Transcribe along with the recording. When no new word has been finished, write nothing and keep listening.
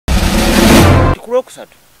ku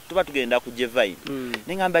Lwokusatu tuba tugenda ku Jevine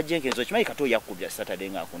nengamba Jenkenzo kimanyi Kato yakubya Saturday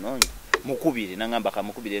nga kunonye mukubire nangamba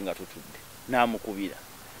kamukubire nga tutudde namukubira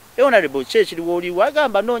Honorable Church liwoliwa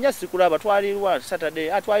agamba nonya sikulaba twalirwa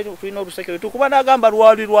Saturday atwali tulina oluseke tukuba nagamba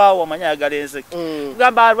lwalirwawo amanya agalense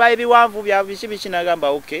gamba alwa ebiwanvu bya bishi nagamba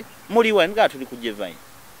okay muliwa nga tuli ku Jevine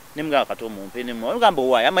nemga Kato mumpe ne ngamba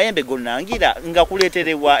wayi amayembe go nangira nga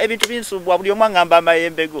kuleterewa ebintu binsubwa buli omwa ngamba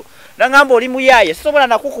amayembe go nangamba oli muyaye sisobola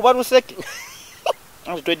nakukuba luseke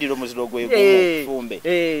twediro muziro gwe fumbe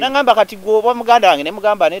nangamba kati go ba muganda wange ne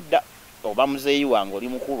mugamba nedda oba muzeyi wange oli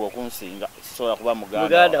mukulu okunsinga sisobola kuba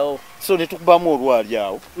muganda so ne tukubamu olwali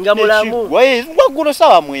awo nga mulamu wagulo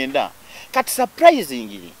sawa mwenda kati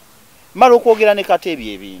surprisingly mara okwogera ne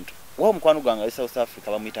Katebi ebintu wa mukwano gwange ali South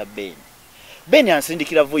Africa bamuyita Ben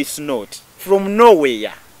ansindikira voice note from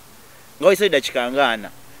nowhere nga oyisaida kikangana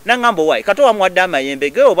nangamba wayi Kato wamwadde amayembe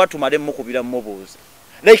ge oba tumale mukubira mubuuza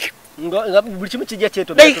like nga buli kimu kijja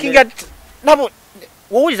kyeto like nabo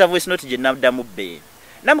wowuliza voice note je nabdamu Ben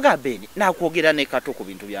namuga Ben nakwogera ne Kato ku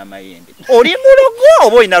bintu bya mayembe oli mulogo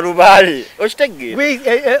oba ina rubale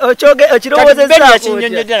okitegera okirowozeza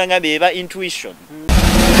yakinyonyodera ngambe eba intuition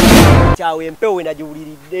kyawe empewo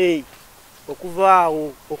nagiwuliridde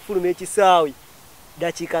okuvaawo okufuluma ekisaawe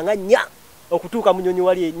dakiika nga 4 okutuuka munyonyi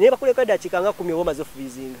wali naye bakuleka dakiika nga 10 oba maze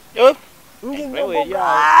ofubizinga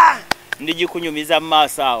ndigikunyumiza mu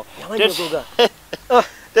maaso awo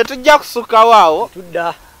tetujja kusukawo awo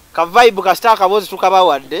tudda ka vibe kasita akabozi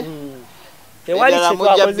tukabawadde tewali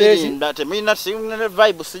kyebakozeesa temulina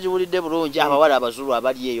vibe sigiwulidde bulungi abawala abazulu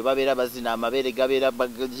abali eyo babeera bazina amabeere gabeera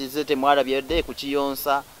bagize temwalabyedde ku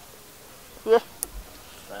kiyonsa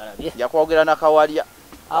yakwogera na kawalya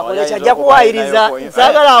akolecha jakuwayiriza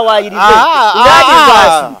nsagala awayirize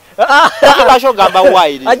basho gamba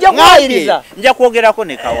wayiriza ajja kuwayiriza nja kwogerako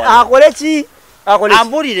ne kawalya akolechi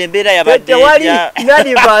ambulire embeera yabadde tewali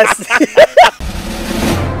nani basi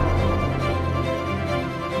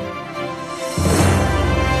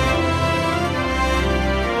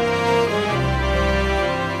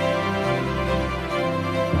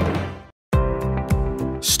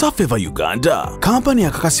Staff Eva Uganda, kampani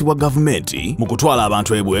akakasibwa gavumenti mu kutwala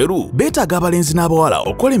abantu ebweru beetaaga abalenzi n'abawala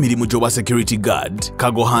okola emirimu gy'obwa security guard,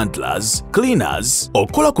 cargo handlers, cleaners,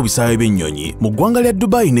 okola ku bisaawe by'ennyonyi mu ggwanga lya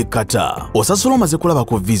Dubai ne Qatar. Osasula omaze kulaba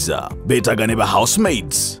ku visa. Beetaaga ne ba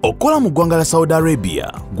housemaids, okola mu ggwanga lya Saudi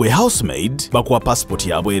Arabia. Gwe housemaid bakuwa passport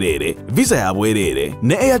ya bwereere, visa ya bwereere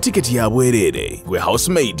ne air ticket ya bwereere. Gwe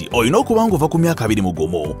housemaid olina okuba ng'ova ku myaka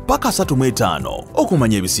 21 paka 35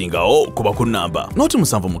 okumanya ebisingawo kuba ku nnamba noti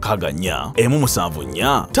 764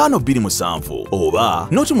 174 527 oba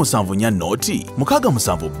noti 74 noti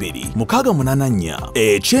 672 684.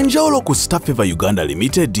 Ekyenjawulo ku Staff Eva Uganda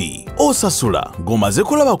Limited osasula ng'omaze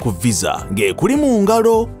kulaba ku visa ng'ekuli mu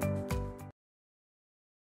ngalo.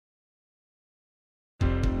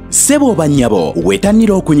 Sebo banyabo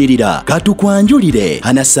wetanira okunyirira katukwanjulire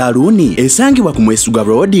hana saluni esangibwa ku Mwesuga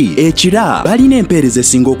Road ekira balina empeereza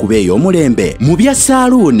esinga okubeeya omulembe mu bya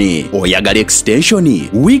saluni oyagala extension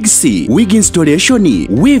wigs wig installation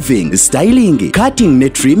weaving styling cutting ne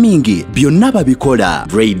trimming byonna babikola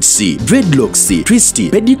braids dreadlocks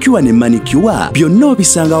twist pedicure ne manicure byonna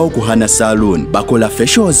obisangawo ku hana salon bakola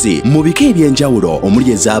facials mu bika ebyenjawulo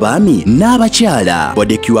omuli ez'abaami n'abakyala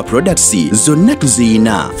bodicure products zonna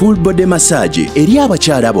tuziyina full body massage eri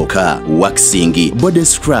abakyala boka waxing body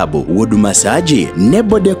scrub wood massage ne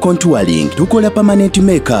body contouring tukola permanent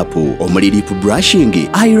makeup omuli lip brushing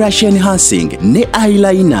eyelash enhancing ne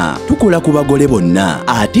eyeliner tukola ku bagole bonna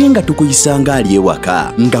ate nga tukuyisanga ali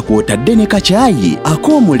ewaka nga kwotadde ne kacaayi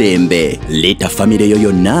ak'omulembe. Leta famire yo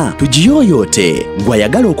yonna tugiyoyote.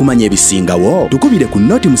 Gwayagala okumanya ebisingawo tukubire ku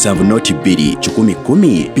noti 7 noti 2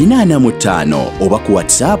 10 45 oba ku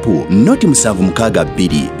WhatsApp noti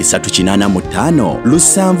 762 385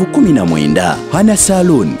 719. Hana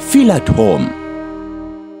Salon, feel at home.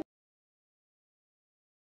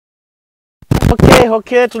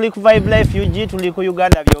 Okay, tuli ku Vibe Life UG, tuli ku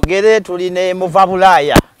Uganda byogere, tuli ne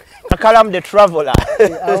Muvabulaya. Kakalamu the traveler.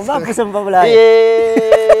 Ovakuse Muvabulaya.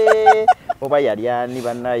 Oba yali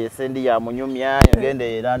bannaye sendi ya munyumya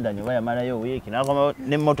yagende London oba yamalayo week nakoma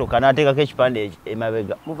ne motoka nateekako ekipande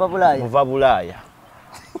emabega. Muvabulaya.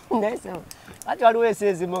 Nice. Ati waliwo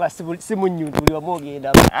esezimo nga simunyuntuli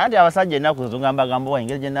wamogenda. Ati abasajja ennaku zongamba gambo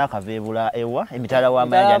wengeri gye nakaveebula ewa emitala wa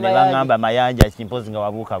mayanja ne bangamba mayanja kimpozi nga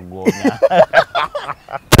wabuuka ggonya.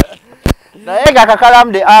 Naye nga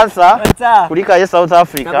Kakalamu the answer kulika ye South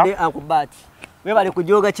Africa. We bali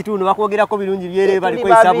kujoga kitundu bakwogerako birungi byere bali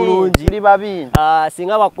kwesa bulungi. Tuli babi.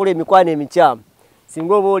 Singa bakola emikwano emikyamu.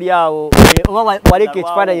 singa oba oli awo oba waleka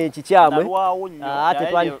ekifaananyi ekikyamwe nalwawo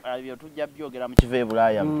tujja byogera mu kiva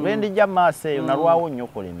ebulaaya lwendijja mu maaso eyo nalwawo nnyo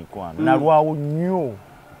kola emikwano nalwawo nnyo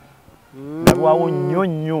nalwawo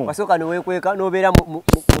nnyo wasooka neweekweka n'obeera mu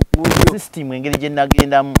sisitimu engeri gye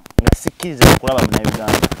nagendamu nga sikkiriza okulaba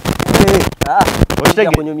munauganda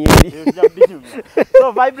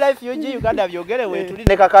so Vibe Life UG Uganda byogere wetuli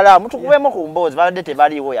ne Kakalaamu tukubemu ku mboozi babadde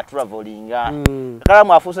tebaliiwo ya travelinga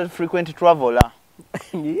Kakalaamu afuuse frequent traveler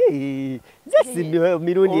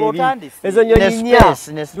mirundi ebiri ezo nyonyi nnya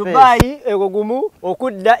Dubai ego gumu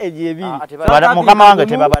okudda egyo ebiri mukama wange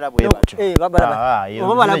tebabala bwe batyo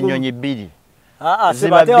oba ennyonyi bbiri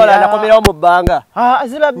sebate wala nakomerawo mu bbanga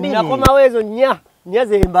ziba bbiri nakomawo ezo nnya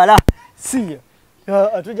zembala siya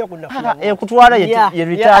atujja kunafuna kutwala ye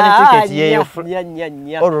return ticket yeyo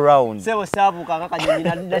all round sebo sabuka kakanyonyi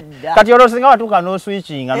nadda kati olosinga watuuka no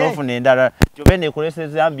switching n'ofuna endala kyobene ekolesa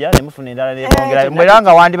Zambia ne mufuna endala nebongera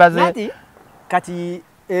mweranga wandibaze kati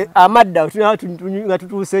amadda nga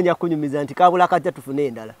tutuuse nja kunyumiza nti kabula kajja tufune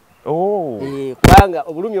endala kubanga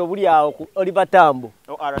obulumi obuli awo oli batambo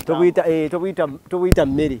tobuyita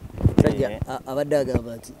mmere sajja abadde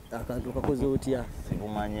agamba nti akantu kakoze otya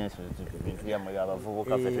sibumanye bintu byamwe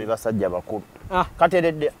abavubuka ffe tuli basajja bakulu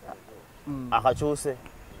kateredde akakyuse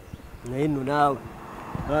naye nno naawe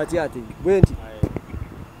ati ate bwe nti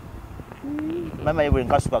mama yebwe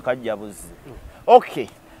nkasuka kajja buzi okay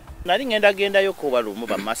nali gendayo ko balumu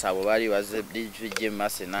bamasa abo bali baze DJ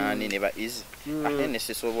Mase nani ne ba easy ate ne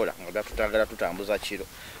sisobola nga tutangala tutambuza kiro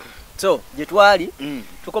so je twali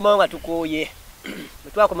tukomawo nga tukoye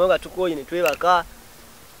twakomawo nga tukoye ne twebaka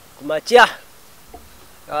kumacha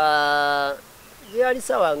yali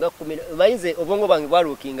sawa nga 10 mainze obongo bange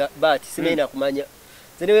bwalukinga but simeina kumanya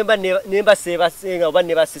zene nemba seba senga oba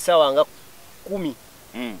ne basisawa nga 10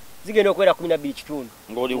 zigenda okwera 12 kitundu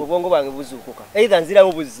obongo bange buzukuka either nzira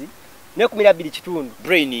obuzi ne 12 kitundu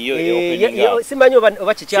brain yo simanyi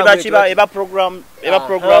oba kiba eba program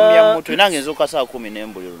ya mutwe nange nzoka saa 10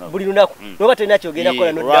 nembuliro buli lunaku noba tena kyogenda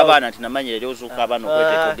kola no abana ati namanye lero ozuka abana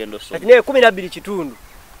okweteka ogendo so ati ne 12 kitundu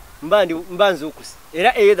mbanzi okusi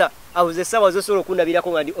era either awuze sawa zosolo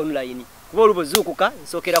kunabirako nga ndi online kuba olubo zukuka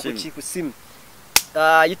nsokera ku simu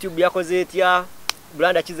YouTube yakoze etya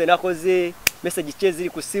Branda kize nakoze message cheziri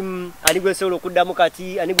ku simu aligwe solo kuddamu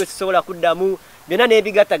kati anigwe sobola kuddamu byonna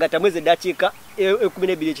nebigatagata mweze dakika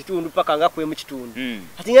 12 kitundu paka nga kwemu kitundu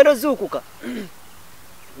ati ngendo zukuka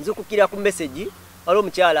nzukukira ku message alo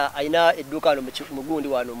mchala aina edduka no mugundi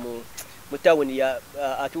wano mu town ya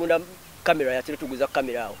atunda kamera ya tuguza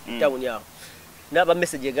kamera awo town yawo naba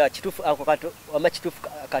message ga kitufu ako kato ama kitufu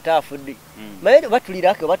katafudde maye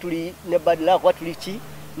batulirako batuli ne badlako batuli ki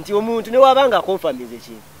nti omuntu ne wabanga confirmize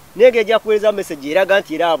ki nege ja kuweza message eraga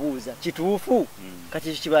nti era abuuza kituufu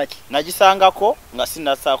kati kibaki nagisangako nga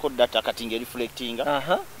sinasako data kati nge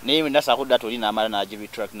reflectinga naye nasako data oli namala najibi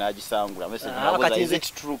track nagisangula message nabuuza is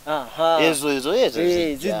it true ezo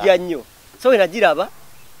zijja nnyo so inajiraba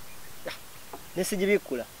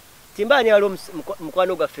nesijibikula timbani alo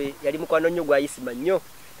mukwano gaffe yali mukwano nnyo gwa Isima nnyo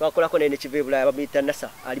twakolako naye nekivebula abamita nasa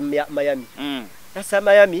ali Miami nasa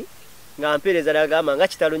Miami nga mpereza nagamba nga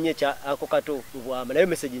kitalo nnyo kya ako Kato ubwama nayo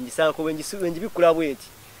message ngisako wenjibikula bwenti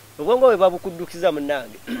obwongo bwe babukuddukiza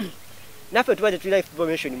munange naffe tubaje tulina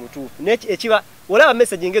information mutuufu ekiba olaba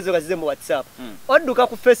message ngezo gazize mu WhatsApp odduka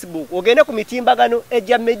ku Facebook ogende ku mitimbagano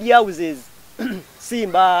ejja media houses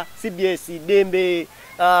Simba CBS Dembe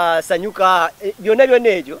Sanyuka byonna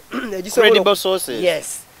ejo credible sources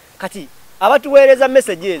yes kati abatuweereza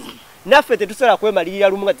messages naffe tetusobola kwemalirira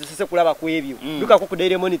lumu nga tusese kulaba ku ebyo duka ku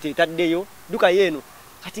Daily Monitor etaddeyo duka yeno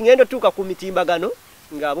kati ngendo tuka ku mitimbagano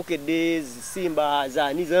nga bukedde Simba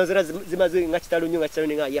zani zona zimaze nga kitalo nnyo nga kitalo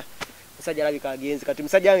nga ya musajja alabika agenzi kati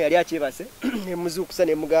musajja yali akyebase emuzukusa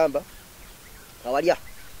ne mugamba awalya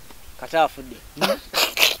katafudde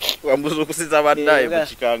wamuzukusiza bandaye mu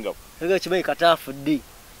kikanga ego kibayi katafudde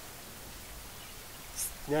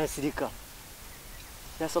nasirika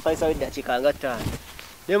nasoka isawe dakikanga tano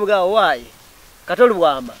nemuga wayi Katolu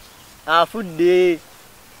bwama afudde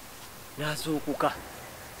nazukuka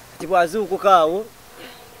tibwazukuka awo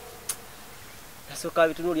nasoka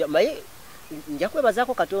bitunulya maye nja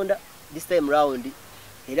kwebazaako Katonda this time round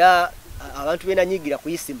era abantu bena nyigira ku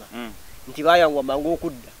Isima nti bayangwa mangu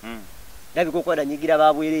okudda ndabiko okwada nyigira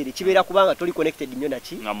babwerere kibeera kubanga toli connected nnyo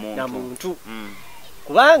na muntu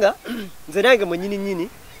kubanga nze nange mwenyini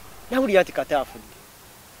nawulira nti katafudde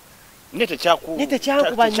nete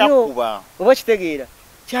kyakuba nnyo oba kitegeera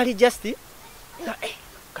kyali just nga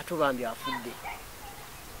Kato bambi afudde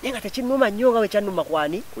naye nga tekinnuma nnyo nga bwe kyannuma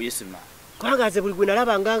kwani ku Isima Kwangaze buli gwe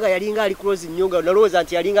nalabanga yalinga ali close nnyo nalowooza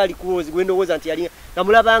nti yalinga ali close gwe ndowooza nti yalinga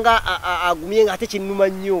namulabanga agumye nga ate kinnuma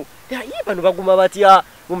nnyo bano baguma batya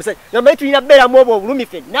omusajja ngamba tulina bbeeramu obwo obulumi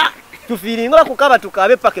ffenna tufiiringa kukaba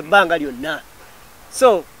tukabe paka ebbanga lyonna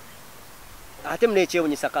so ate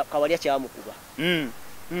munekyewunyisa Kawalya kyamukuba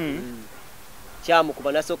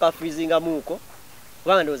kyamukuba nasooka freezingamuuko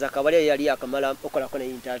kubanga ndowooza Kawalya yali akamala okolako ne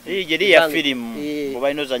interview yali ya firimu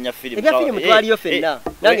obalina ozannya firimu ebya firimu twaliyo ffenna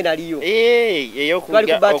nange naliyo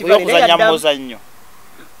eyokuzannya muzannyo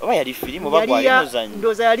oba yali firimu oba gwali muzannyo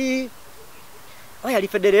ndowooza yali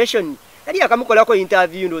federation yali akamukolako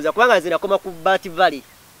interview ndowooza kubanga nze nakoma ku Bat Valley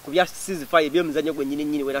ku bya Sizify ebyomuzannyo gwennyini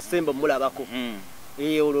nnyini we nasemba mulabako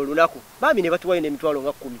olwo olunaku bambi ne batuwayo n'emitwalo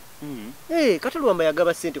nga 10 Katolwamba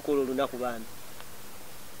yagaba ssente ku olwo olunaku bambi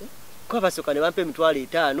kwa basooka ne bampa emitwalo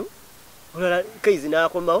 5 olala kaizi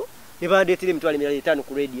n'akomawo ne bandeetera emitwalo 5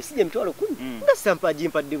 ku radio sije emitwalo 10 nga sampa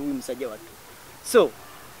jimpadde bubi musajja wattu so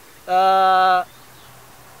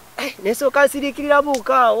nesooka nsiriikirira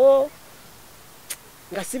buukaawo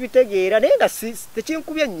nga sibitegeera naye nga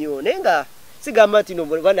tekinkubya nnyo naye nga sigamba nti no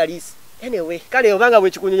banalisi anyway kale obanga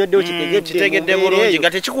bwe kikunyonyodde okitegedde bulungi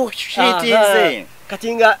nga tekikushitiize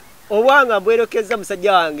kati nga obwanga mbwerekeza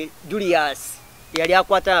musajja wange Julius yali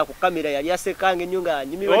akwatanga ku kamera yali asekanga ennyo nga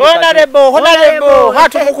nyumirwa honorable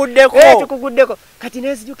hatukuguddeko kati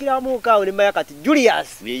nezijukiramu kaawo ne maya kati Julius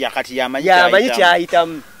yakati yamanyi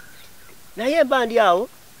kyayitamu naye mbandi awo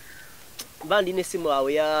mbandi nesimu awo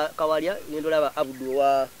ya Kawalya nendolaba Abudu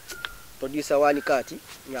wa producer wani kati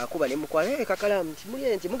ngakuba ne mukwala Kakalaamu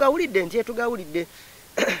kimulye nti mugawulidde nti tugawulidde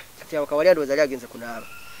kati awo Kawalya ndowooza ali agenze kunaaba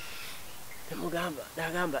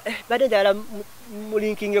nagamba badde njala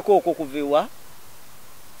mulinkingeko okwo kuviwa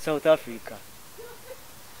South Africa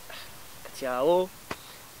kati awo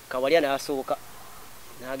Kawalya n'asooka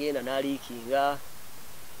n'agenda n'aliikinga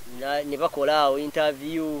ne bakola awo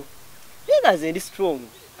interview nenga nze ndi strong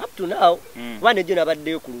up to now kubanga ejjo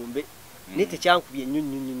nabaddeyo ku lumbe naye tekyankubye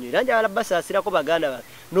nnyo era njagala basaasirako baganda bange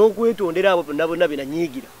n'okwetondera abo bonna bonna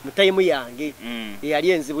benanyiigira mu tayimu yange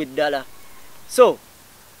eyali enzibu eddala so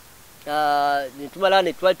netumala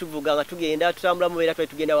ne twali tuvuga nga tugenda tutambulamu era twali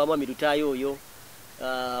tugenda wamu amirutaayo oyo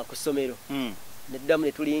ku ssomero neddamu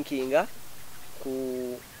ne tulinkinga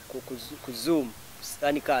ku Zoom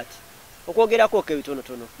anikati okwogerako ke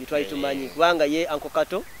bitonotono bitwali tumanyi kubanga ye Uncle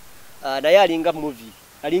Kato naye alinga movie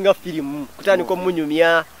alinga firimu kutandika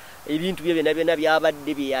omunyumya ebintu bye byonna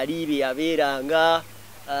byabadde bye yabeeranga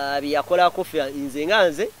byeyakolako nze nga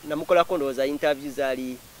nze namukolako ndowooza interview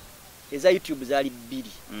zaali eza YouTube zaali 2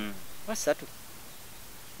 3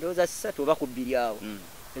 ndowooza 3 oba ku 2 awo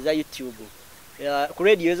eza YouTube ku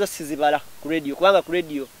radio ezo sizibala ku radio kubanga ku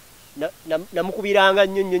radio namukubiranga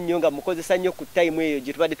nnyo nga mukozesa nnyo ku time eyo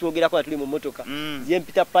gye tubadde twogerako nga tuli mu motoka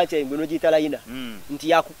yempita pancha engwe n'ogiyita layina nti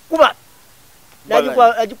yakukuba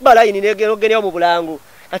n'agikuba layini n'ogendeyo mu bulango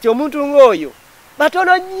kati omuntu ng'oyo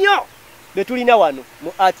batono nnyo betulina wano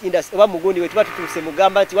mu art industry oba mugundi we tuba tutuuse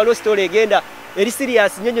mugamba nti waliwo story egenda eri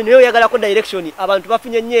serious nnyo naye oyagalako direction abantu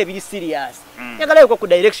bafunye nnyo ebiri serious yagalayoko ku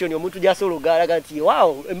direction omuntu gy'asobola ogalaga nti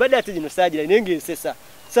waawo embadde ate gino saagira naye ng'ensesa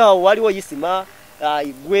so waliwo yisima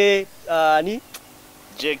igwe ni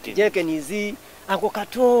Jekenizi Uncle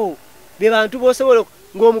Kato be bantu bosobola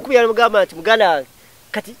ng'omukubi yalimugamba nti muganda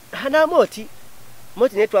kati hanamoti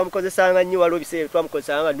moti ne twamukozesanga nnyo waliwo biseera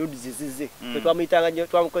twamukozesanga nudes zize twamuyitanga nnyo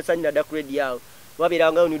twamukozesa nnyo nadda ku radio awo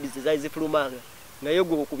wabeerangayo nudes zazifulumanga naye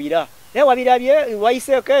gwe okubira naye wabirabye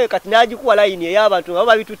wayiseeko kati n'agikuwa layini ey'abantu nga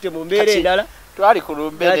babitutte mu mbeera endala twali ku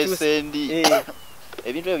lumbe n'essendi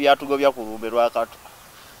ebintu ebyo byatugobya ku lumbe lwa Kato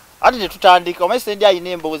ati netutandika omanyi sendi ayina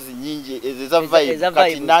emboozi nnyingi eza vibe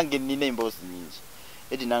kati nange nnina emboozi nnyingi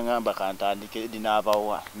edi nangamba kantandike edi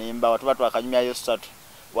n'abawa nembawa tuba twakanyumyayo 3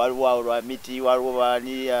 waliwo awo lwa miti waliwo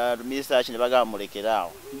bani research ne bagamba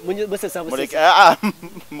mulekeraawo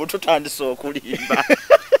mututandise okulimba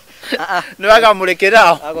ne bagamba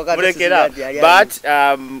mulekeraawo but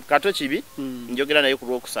Kato kibi njogera naye ku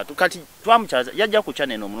lwokusatu kati twamukyaza yajja ku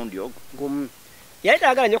channel omulundi ogwo yali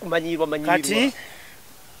taagala nnyo kumanyirwa kati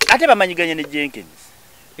ate bamanyiganye ne Jenkins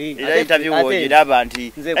era interview wogiraba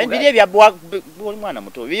nti ebiri ebya mwana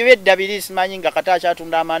muto bibedda biri simanyi nga Kata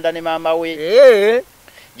akyatunda amanda ne mama we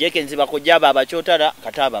Jenkins bakojaba abakyotala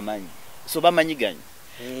Kata abamanyi so bamanyiganye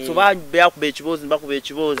so bakuba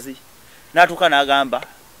ekibozi natuka n'agamba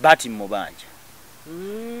bati Amubanja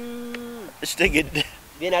kitegedde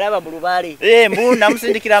byenalaba mu lubaale mbu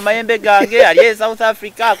namusindikira amayembe gange ali South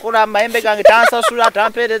Africa akola amayembe gange tansasula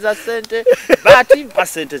tampeereza ssente bati pa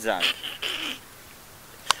ssente zange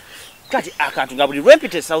kati akantu nga buli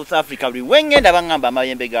lwempite South Africa buli wengenda bangamba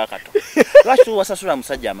amayembe ga Kato lwaki wasasula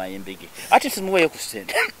musajja amayembe ge ati simuweyo ku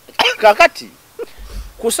ssente kakati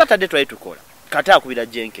ku Saturday twali tukola kata akubira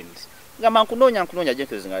Jenkins ngamba nkunoonya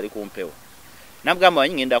Jenkins nga ali ku mpewo namugamba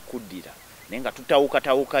wanyi ngenda kuddira naye nga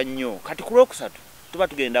tutawuka nnyo kati ku Lwokusatu tuba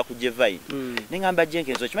tugenda ku Geyafude nengamba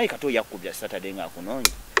Jenkins okimanyi Kato yakubya Saturday nga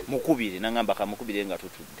akunoonya mukubire nangamba kamukubire nga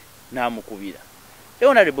tutudde namukubira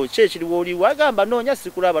Honorable Church liwoliwa agamba noonya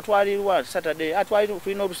sikulaba twalirwa Saturday atwali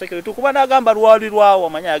tulina oluseke tukuba nagamba lwalirwawo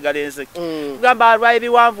amanya agalenze gamba alwa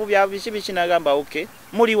ebiwanvu bya bishi nagamba okay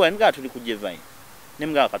muliwa nga tuli ku Geyafude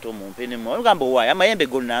nemga Kato mumpe nemo ngamba waya amayembe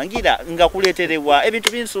go nangira nga kuleterewa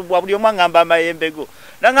ebintu binsubwa buli omwa ngamba amayembe go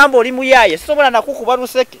nangamba oli muyaye sobola nakukuba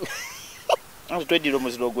luseke twediro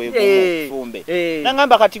muziro gwe fumbe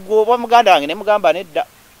nangamba kati go oba muganda wange nemugamba nedda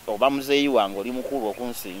oba muzeyi wange oli mukulu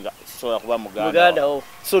okunsinga sobola kuba muganda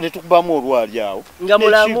so netukubamu olwali awo nga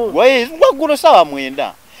mulamu waggulu sawa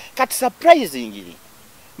 9 kati surprisingly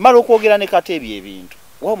mala okwogera ne Kato ebyo ebintu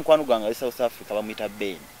wa mukwano gwange ali South Africa bamuyita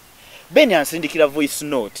Ben ansindikira voice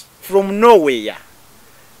note from nowhere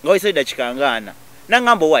nga oyisaida kikangana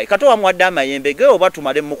nangamba why Kato wamwadde amayembe ge oba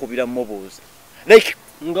tumale mukubira mubuuza like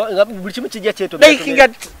nga buli kimu kijja kyeto like nga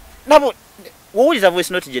nabo wowuliza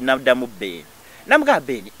voice note je nabdamu Ben namuga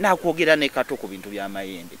Ben nakwogera ne Kato ku bintu bya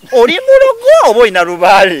mayembe oli mulogo oba ina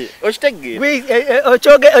rubale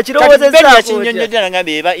okitegeera okirowozeza kinyonyodera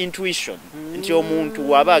ngambe eba intuition nti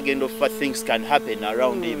omuntu waba agenda of things can happen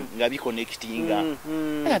around him nga bi connectinga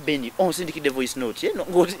Ben onsindikide voice note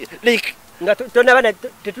like nga tonabana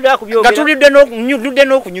tetulya kubyogera nga tulidde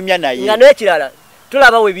n'okunyumya naye nga n'ekirala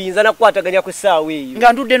tulaba we biyinza nakukwataganya ku ssaawa eyo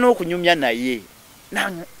nga ndudde n'okunyumya naye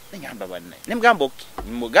nengamba bannaye nemugamba oki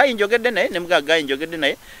mugayi njogedde naye nemugayi njogedde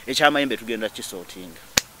naye ekyamayembe tugenda kisootinga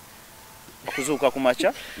okuzuuka ku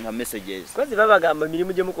maca nga messages kozi babagamba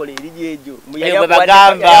emirimu gye mukola erigi egyo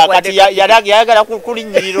bagamba kati yayagala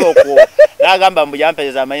kulinnyirira okwo nagamba mbu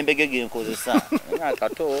yampereza amayembe ge genkozesa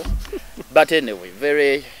Kato but anyway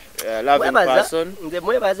very loving person nze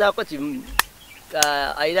mwebazaako kimu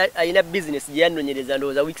ayina business gye yannonyereza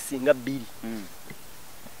ndowooza weeks nga 2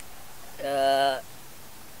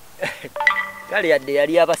 kale yadde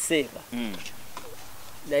yali abaseeka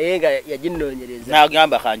naye nga yaginnonyereza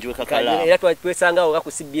nagamba kanjiwe kakala era twesangawo nga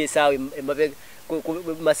ku CBS awo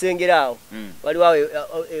masengera awo waliwo awo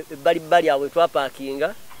ebbalibbali awo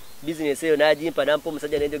twapakinga business eyo nagimpa nampa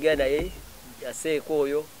omusajja nenjogera naye yaseeka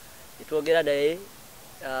oyo netwogera naye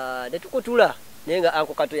netukutula naye nga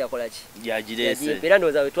Uncle Kato yakola ki yagirese era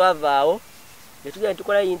ndowooza we twavaawo netugenda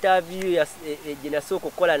tukola interview gye nasooka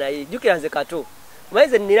okukola naye jjukira nze Kato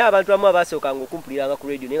omanyize nina abantu abamu abasookanga okumpuliranga ku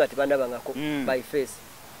radio naye nga tebandabangako by face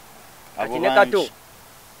kati ne Kato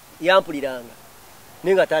yampuliranga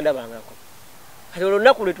naye nga tandabangako kati olwo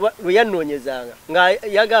lunaku lwe yannoonyezanga nga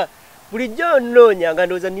yaga bulijjo nnoonya nga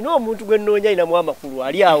ndowooza nina omuntu gwe nnoonya ayinamu amakulu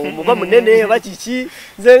ali awo muba munene oba kiki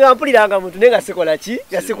nze nga mpuliranga muntu naye nga sikola ki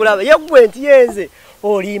nga sikulaba yeggwe nti yenze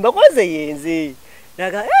olimba koze yenze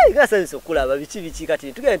naga gasanyusa okulaba biki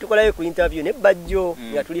kati tugenda tukolayo ku interview ne bajjo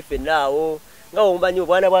nga tuli ffenna awo nga omumanyi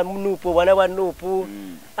obwana bwa Nuupu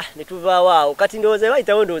netuvaawo awo kati ndowooza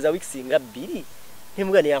bayitawo ndowooza weeks nga 2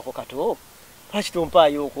 nemuga ne Uncle Kato lwaki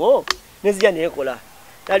tompaayo okwo nezija neekola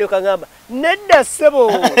nalyoka ngamba nedda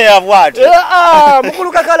ssebo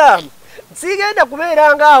mukulu Kakalaamu sigenda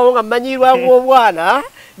kubeeranga awo nga mmanyirwangu obwana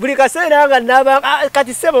buli kaseera nga naba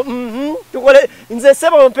kati ssebo tukole nze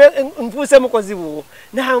ssebo nfuuse mukozi bwo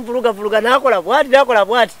nanvulugavuluga nakola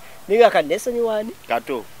bwati ninga kannesonyiwani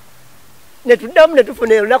Kato netuddamu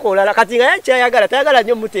netufuna olunaku olala kati nga yakyayagala tayagala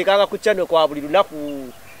nnyo muteekanga ku channel kwa buli lunaku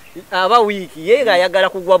aba wiiki ye nga ayagala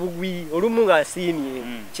kugwa bugwi olumu nga asiimye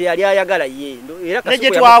kyeyali ayagala ye era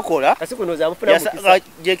neje twakola kasikunoza amufuna mukisa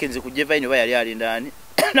Jenkins ku Geyafude oba yali alindani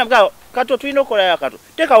nabga Kato tulina okola ya Kato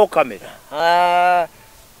tekawo kamera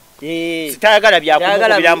sitayagala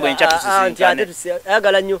byakumubiramu enchatu sisinkane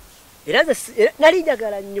ayagala nnyo era nali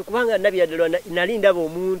njagala nnyo kubanga nabyadala nali ndaba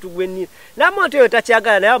omuntu gwenni namonti oyo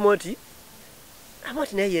takyagala naye amonti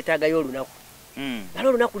naye yeetaagayo olunaku nalo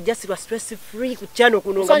olunaku lujasirwa stress free ku channel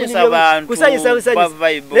kuno nga kusanyusa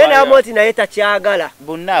naye namonti naye takyagala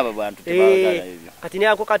bonna abo bantu tebagala ebyo kati ne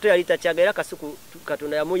Uncle Kato yali takyagala era kasuku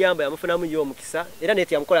Katonda yamuyamba yamufunamu nnyo omukisa era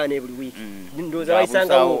neti yamukola ne buli week ndowooza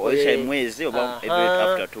bayisangawo mwezi oba every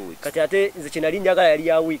after 2 weeks kati ate nze kye nali njagala yali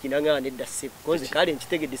ya week nangana nedda ssebo konze kale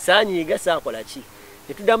nkitegedde saanyiiga saakola ki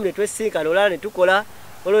netuddamu netwesinkana olala netukola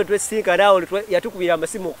olwo netwesinkana awo yatukubira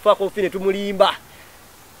amasimu okufaako ofi netumulimba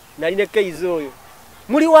nali ne Keizi oyo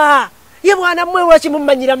muliwa ye bwana mmwe lwaki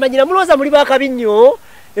mumanyira mulowooza muli bakabi nnyo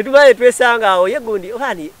netubale twesanga awo ye gundi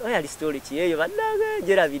oyali story ki eyo bannange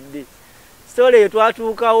njerabidde story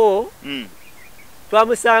twatuukawo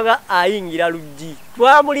twamusanga ayingira luggi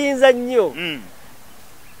twamulinza nnyo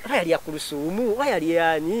yali akulusuumu yali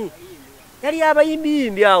yani yali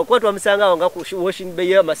abayimbi awo kuba twamusanga awo nga ku washing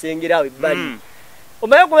bay amasengera awo ebbali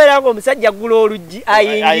omaye okubeera nga omusajja aggula oluggi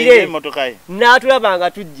ayingire n'atulaba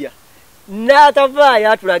nga tujja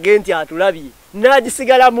n'atavaayo atulage nti atulabye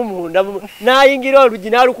n'agisigalamu munda n'ayingira oluggi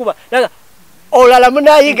n'alukuba olala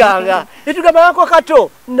munayiganga netugambako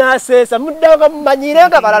Kato n'aseesa muddanga mumanyire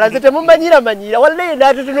nga balala nze temumanyira wallahi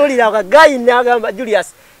n'atutunuulira nga gayi n'agamba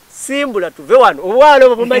Julius simbula tuve wano obwana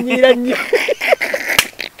obwo bumanyira nnyo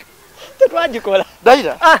tetwagikola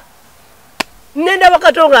nendaba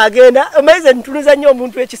Kato ng'agenda omayize ntunuza nnyo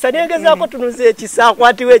omuntu ekisa nengezaako tunuza ekisa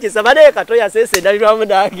akwatiwe ekisa banaye Kato yaseesa endalirwamu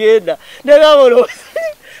n'agenda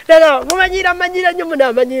mumanyira nnyo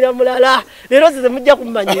munamanyira mulala leero zize mujja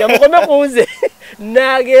kumumanyira mukome kunze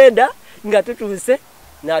n'agenda nga tutuuse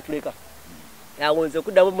n'atuleka awonze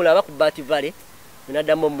okuddamu mulaba ku Bati Valley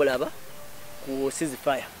n'addamu mulaba ku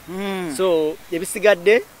Ceasefire so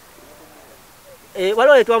ebisigadde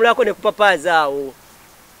waliwo netwamulako ne kupapaazi awo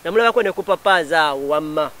namulabako ne kupapaazi awo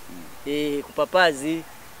wamma kupapaazi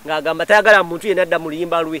ng'agamba tayagala muntu yenna adda mu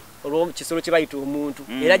luyimba lwe olw'ekisolo kye bayita omuntu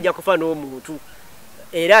era ajja kufa n'omuntu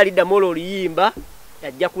era aliddamu olwo oluyimba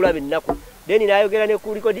ajja kulaba ennaku then n'ayogera ne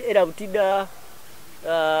ku likodi era butida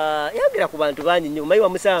yayogera ku bantu bangi nnyo omayi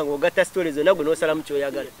wamusanga ogatta stories zonna gwe n'osalamu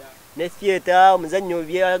kyoyagala ne theatre omuzannyo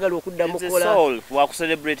byayagala okuddamu kola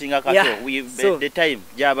the time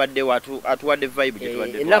gyabadde atuwadde vibe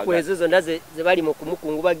gyetubadde ennaku ezo zonna ze bali mu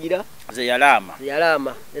kumukungubagira ze yalaama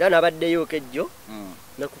era n'abaddeyo kejjo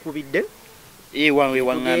nakukubidde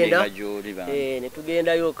ne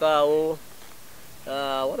tugendayo kaawo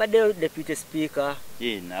wabaddeyo deputy speaker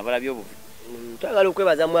n'abalabye obuvi twagala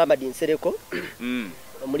okwebaza Muhammad Nsereko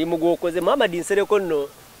omulimu gw'okoze Muhammad Nsereko nno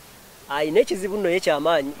ayina ekizibu nno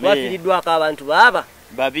ekyamaanyi wafiiriddwako abantu baaba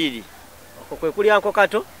babiri okwo kwe kuli Anko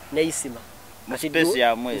Kato ne Isima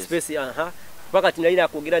space kuba kati nalina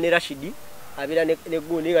akwogera ne Rashidi abeera ne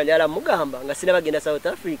gundi nga lyala mugamba nga sina bagenda South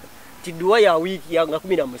Africa tidduwa ya wiiki nga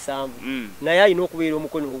 17 naye alina okubeera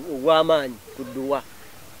omukono ogw'amaanyi ku dduwa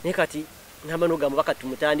naye kati ngamba nogamba bakati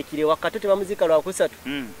tumutandikire wakato tebamuzika lwa kusatu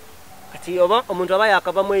kati oba omuntu aba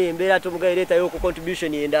yakavamu embeera tomugayireetayo ku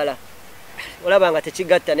contribution endala olaba nga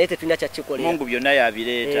tekigatta naye tetulina kyakikolera Mungu byonna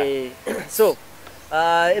yabireeta so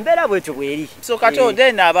embeera bwetyo bweri so Kato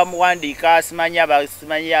then abamuwandiika simanyi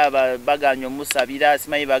baganya omusabira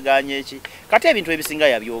simanyi baganya eki kati ebintu ebisinga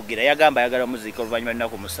yabyogera yagamba ayagala muzika oluvannyuma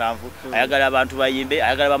lunaku 7 ayagala abantu bayimbe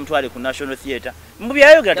ayagala bamutwale ku National Theatre mu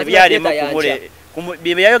byayogera tebyalimu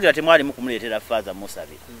byayogera temwalimu kumuleetera faaza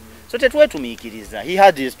musabira so tetwetumiikiriza he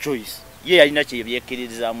had his choice ye yalina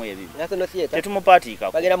kyebyekkiririzaamu ebibi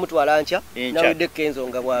tetumupatiikako bagenda mutwala nkya nawudde Kenzo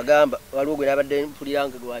nga bwagamba waliwo gwe nabadde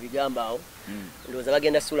mpuliranga gwabigamba awo ndowooza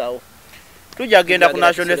bagenda sulawo tujja kugenda ku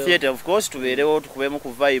National Theatre of course tubeerewo tukubemu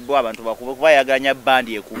ku vibe abantu bakube kuba yagalanya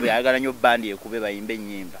bandi ekube ayagala nnyo bandi ekube bayimbe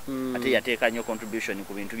ennyimba ate yateeka nnyo contribution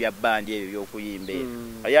ku bintu bya bandi ebyo by'okuyimba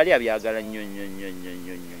yali abyagala nnyo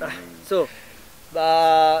so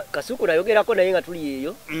Kasuku nayogerako naye nga tuli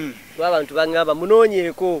eyo abantu bangamba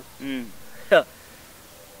munoonyeeko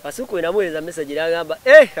Kasuku enamuweereza message n'agamba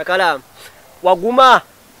Kakalaamu waguma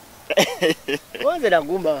wanze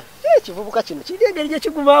naguma ekivubuka kino kiri engeri gye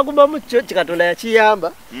kigumagumamu kyo Katonda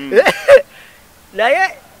yakiyamba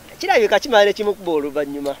naye kirabika kimala ne kimukuba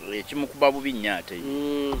oluvannyuma kimukuba bubi nnyo ate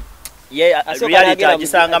ye reality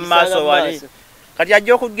agisanga mu maaso wali kati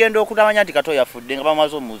ajja okugenda okutamanya nti Kato yafudde nga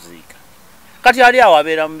bamaze omuziika kati ali awo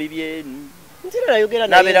abeera mu bibye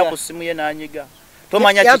n'abeera ku ssimu ye n'anyiga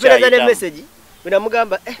tomanya kikyayitamu ne message bwe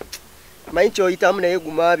namugamba manyi kyoyitamu naye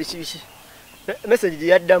guma biki message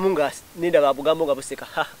gye yaddamu nga nindaba abugambo nga buseka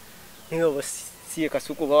niwe siye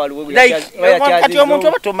Kasuku oba waliwo kati omuntu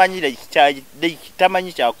oba tomanyire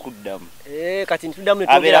tamanyi kyakuddamu kati ntuddamu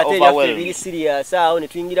netwogera ate ebyaffe ebiri serious awo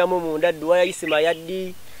netuyingiramu munda dduwa yayisima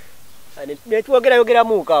yaddi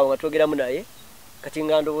netwogeramu kaawo nga twogeramu naye kati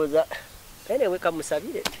nga ndowooza anyway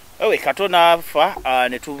kamusabire Kato n'afa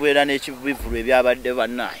ne tubeera n'ekibivulu ebyabadde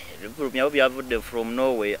bannaye ebivulu byabo byavudde from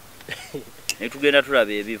nowhere ne tugenda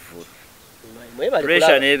tulaba ebivulu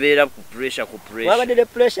pressure nebeera ku pressure wabadde ne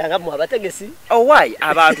pressure nga mu abategesi why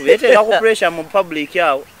abantu beteeka ku pressure mu public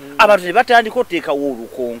yawo abantu ne batandika oteekawo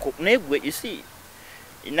olukonko naye gwe isi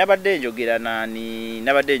nabadde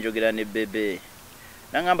njogera ne Bebe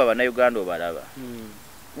nangamba bannayuganda obalaba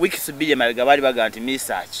weeks 2 emabega baali baga nti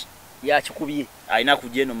research yakikubye alina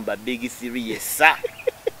kujja eno mu babig 3 yessa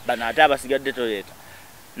bano ate abasigadde toleeta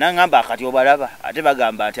nangamba akati obalaba ate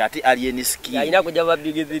bagamba nti ate alien ski alina kujja mu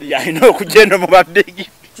babig 3 alina okujja eno mu babig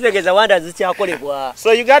kitegeza wanda zikyakolebwa.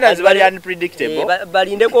 So Uganda is very unpredictable.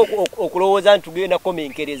 Balindeko okulowooza ntugenda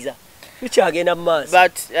komenkereza. Tukyagenda mu maaso.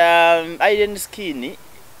 But iron skin,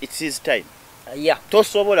 it's his time. Yeah.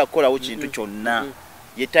 Tosobola kola kintu kyonna.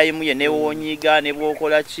 Ye time ye ne wonyiga ne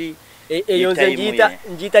bwokola ki. Eyo nze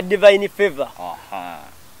njita divine favor. Aha.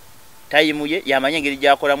 Time ye yamanya ngeri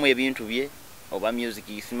gyakolamu ebintu bye oba music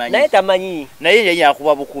isimanyi. Naye tamanyi. Naye ye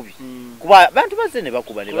yakuba bukubi. Kuba bantu bazze ne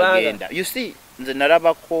bakuba ne bagenda. You see, nze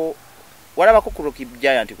narabako walabako ku Rocky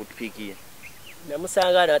Giant ku tupikiye.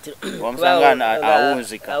 Namusangana ati wamusangana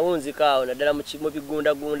awunzika. Awunzika awo naddala mu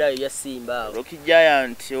bigunda gunda ya Simba awo. Rocky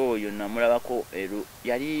Giant oyo namulabako eru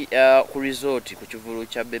yali ku resort ku kivulu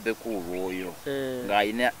kya bebe kulu oyo. Nga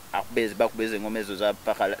ayina bakubeze ngomezo za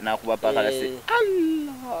pakala nakuba pakala se.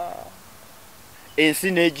 Allah.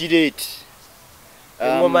 Ensi negireti.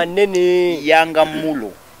 Ngoma nene Yanga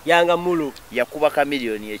mulo yakuba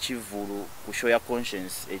kamiliyoni ekivulu ku show ya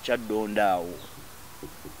conscience ekya Dondaawo.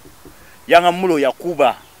 Yanga mulo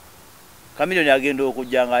yakuba kamiliyoni agenda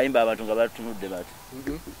okujja ayimba abantu nga batunudde bati.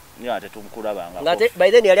 Nga tetumkulabanga. Ngate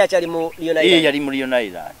by then yali akyali mu Lion Island. Yali mu Lion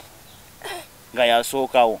Island. Nga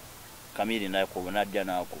yasookawo kamiliyoni nakuba najja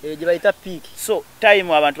nako. Gye bayita peak. So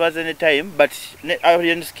time abantu bazene time but ne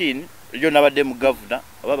Iron Skin yo nabadde mu governor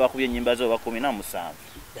ababa bakubye nyimba zo 17.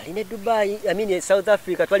 Dali ne Dubai, I mean South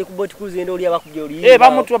Africa twali ku boat cruise endo oli abakubye oli.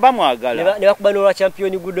 Bamutu bamwagala. Ne bakuba no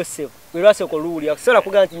champion good self. We lwase ko luli akusola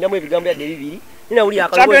kuga nti ndamu ebigambo ya bibiri. Nina uli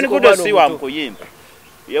akalowezi champion good si wa mkoyimba.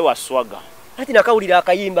 Ye waswaga. Ati nakawulira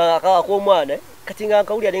akayimba ak'omwana kati nga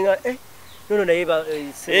akawulira denga no na yeba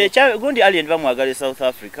gundi alien bamwagala South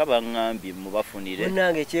Africa bangambye mu bafunire.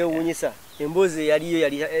 Nange kyewunyisa. Emboze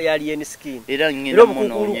yali en skin. Era ngina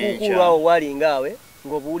muno nyencha. Awo wali ngawe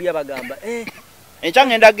ngobuuli abagamba encha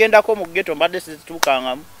ngenda ko mu ghetto mbadde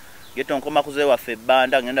situkangamu ghetto nkoma kuzewa fe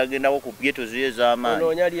banda ngenda ko ku ghetto ziye za amani.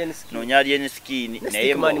 Nonya alien skin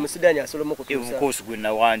naye mani musidani asolomo ko tusa. Of course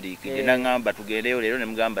gwina wandiki ngenda ngamba tugendeyo lero ne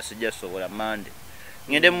mugamba sijja sobola mande.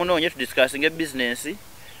 Ngende muno nye tu discussing business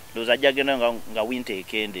doza jagenda nga winter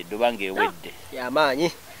ekende dobange ewedde.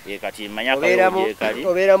 Yamanyi. Kati manyaka oje kali.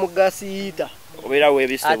 Obera mu gasi yita. Obera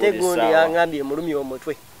webisobole sawa. Ate gundi yangambye mulumi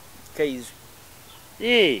omutwe. Kaizu.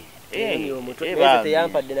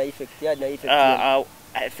 Yampadde na effect ya na effect.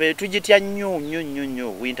 Fe tujitya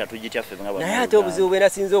nnyo winter tujitya fe ngaba. Naye ate obuzibu bwe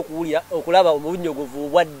nasinze okuwulira okulaba obunyogovu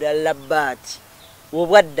obwaddala bati.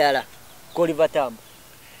 Obwaddala kolivatambo.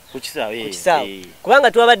 Kukisawa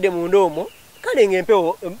kubanga twabadde mu ndoomo kale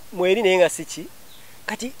ng'empewo mweri naye nga siki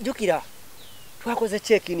kati jukira twakoze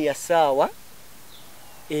check-in ya saawa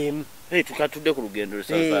tukatudde ku lugendo lwa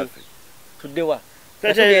South Africa. Tuddewa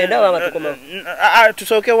tugenda wama tukoma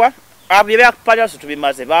tusookewa abye byakupalyaso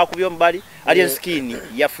tubimaze bakubye ombali ali skin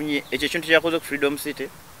yafunye ekyo kintu kyakoze ku Freedom City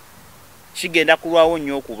kigenda kulwawo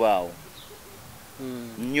nnyo okubaawo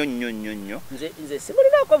nnyo nze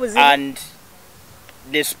simulinako buzibu and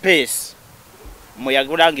the space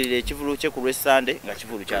muyagulangirira ekivulu kye ku Lwesande nga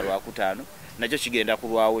kivulu kya Lwakutaano nakyo kigenda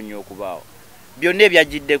kulwawo nnyo okubaawo byonna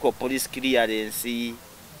ebyajiddeko police clearance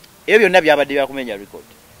ebyo byonna byabadde byakumenya record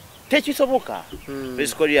tekisoboka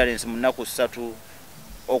police clearance mu nnaku 3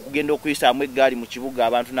 okugenda okuyisaamu eggaali mu kibuga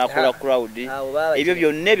abantu nakola crowd ebyo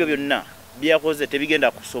byonna byakoze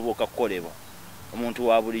tebigenda kusoboka kukolebwa omuntu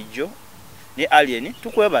wa bulijjo ne alien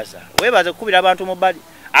tukwebaza webaze kukubira abantu mu bali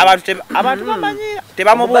abantu bamanyira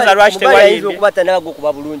tebamubuuza lwaki tewayimbe okubata nago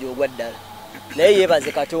kuba bulungi ogwaddala naye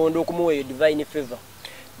yebaze Katonda okumuwa eyo divine favor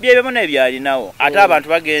byebyo bonna ebyalinawo ate abantu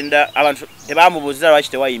bagenda abantu tebamubuuza lwaki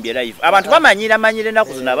tewayimbye live abantu bamanyire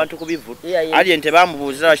ennaku zino abantu kubivuta alien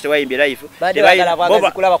tebamubuuza lwaki tewayimbye live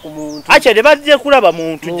kulaba ku muntu ache tebazze kulaba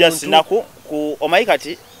muntu just naku ku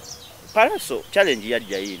omayikati Palaso challenge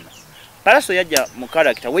yajja yina Palaso yajja mu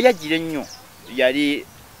character we yajjire nnyo yali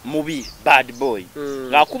mubi bad boy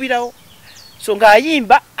ngakubirawo so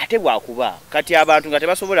ngayimba ate bwakuba kati abantu nga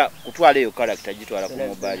tebasobola kutwala eyo character gitwala ku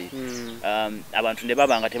mobile abantu ne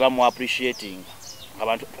baba nga tebamu appreciating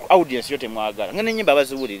abantu audience yote mwagala ngene nyimba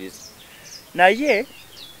baziwuliriza naye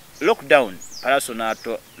lockdown Palaso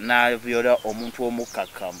na viola omuntu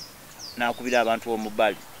omukakamu nakubira abantu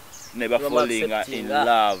omubali ne ba falling in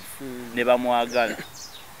love ne bamwagala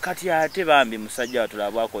kati ate bambi musajja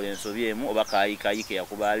watulaba akola ensobi emu oba kayike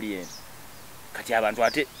yakuba alien kati abantu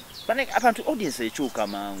ate abantu audience ekyuka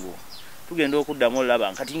mangu tugenda okuddamu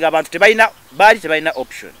olaba kati nga abantu tebalina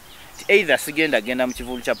option either sigenda genda mu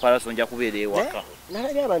kivulu kya Palaso nja kubeera ewaka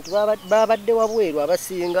nalabye abantu babadde wabweru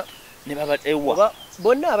abasinga ne babadde ewa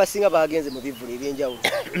bonna abasinga bagenze mu bivulu ebyenjawulo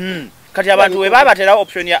kati abantu we babatera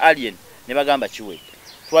option ya alien ne bagamba kiwe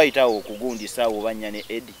twayitawo okugundisa obanya ne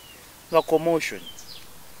Eddie nga commotion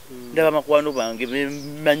ndaba makwano bange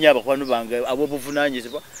manya abakwano bange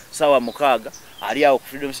ab'obuvunanyizibwa sawa mukaaga ali awo ku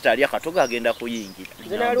Freedom Star ali akatoga agenda kuyingira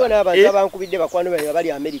nze aliwo n'abantu abankubidde bakwano bange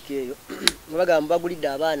bali America eyo bagamba bagulidde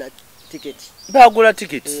abaana tiketi bagula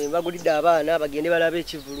tiketi bagulidde abaana bagende balabe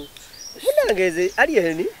ekivulu munangeeze ali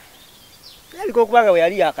eni yaliko okubanga bwe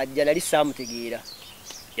yali yakajja nali saamutegeera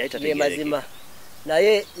ye mazima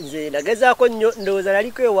naye nze nagezaako nnyo ndowooza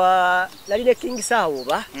naliko ewa nali ne King Sawo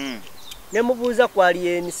oba ne mubuuza ku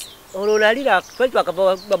Alien olwo nalira twali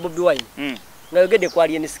twakava Bobi Wine nga yogedde ku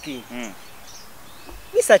Alien Skin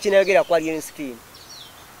Misa kinayogera ku Alien Skin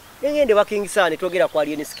ngende wa King Sawo ne twogera ku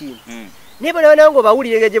Alien Skin nebo nango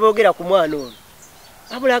bawulire gye boogera ku mwana ono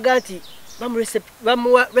abulaga nti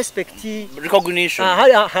bamuwa respect recognition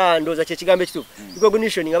ndoza kye kigambo ekituufu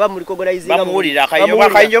recognition nga bamurecognize bamuwulira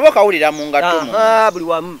akayinjobo kawulira mu ngatto buli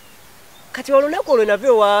wamu kati olunaku olwo nave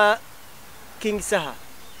wa King Saha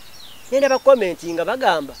nenda ba comment nga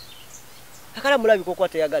bagamba akala mulabiko kwa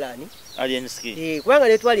teyagalani Alien Skin kubanga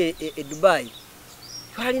ne twali e Dubai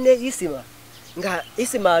twali ne Isima nga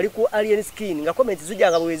Isima ali ku Alien Skin nga comment zijja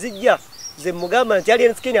nga bwe zijja ze mugamba nti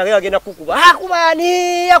Alien Skin agenda kukuba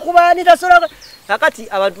akubani tasola akati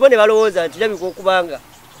abantu bone balowooza nti labiko okubanga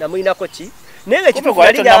namulinako ki nenge kitu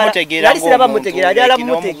yali siraba mutegeera ajala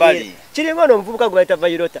mutegeera kiri ngono mvubuka gwaita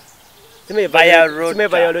Violeta sime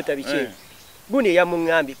Violeta biche guni ya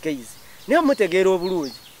mungambi case ne mutegeera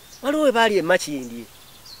obulungi waliwo bali emakindi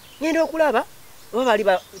ngenda okulaba oba bali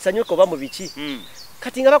basanyuko ba mu biki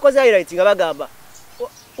kati nga bakoze highlight nga bagamba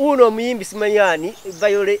uno muyimbi simanyani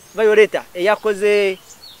Violeta eyakoze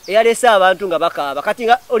eyalesa abantu nga bakaaba kati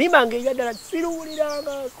nga olimange yadala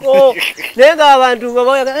siruuliranga ko nenga abantu nga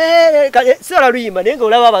boyaga sala luyimba nenga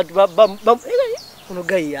olaba abantu ono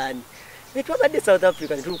gayani netwabadde South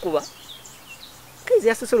Africa netulukuba kezi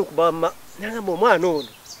yasosolo kubama nanga omwana ono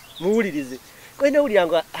muwulirize kwenda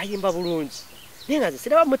uliranga ayimba bulungi nenga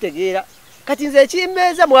siraba mutegeera kati nze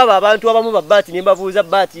ekimmeeza mu abo abantu abamu babati ne mbabuuza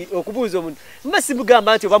bati okubuuza omuntu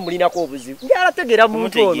mbasibugamba nti oba mulinako obuzibu ndi alategeera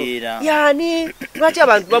muntu ono yani lwaki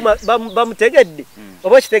abantu bamutegedde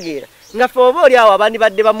oba okitegeera nga ffe oba oli awo abandi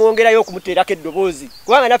badde bamwongerayo okumuteerako eddoboozi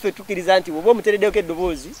kubanga naffe tukkiriza nti oba omuteereddeko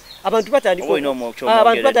eddoboozi abantu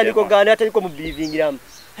batandika ogaana ataliko mubirivingiramu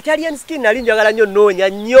ati Alien Skin nali njagala nnyo nnoonya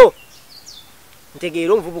nnyo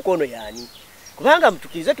ntegeera omuvubuka ono yani kubanga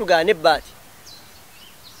mutukirize tugaane bati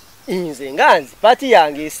inze nganzi pati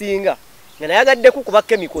yange esinga nga nayagadde kukuba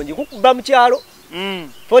chemical nji kukuba mu kyalo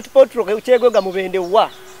potro kyegwega mubende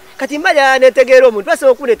wa kati mbaja netegeera omuntu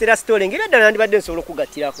basobola okuleetera story ngeri ddala nandibadde nsobola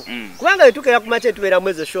okugatirako kubanga wetukera ku mace tubeera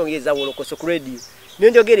mwezi show ngeza wolokoso ku radio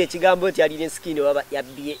nenjogera ekigambo nti Alien Skin waba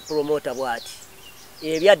yabbye promoter bwati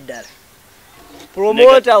ebyaddala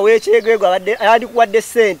promoter wekyegwega abadde yandikuwadde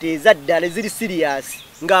sente ezaddala eziri serious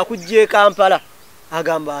ng'akujja e Kampala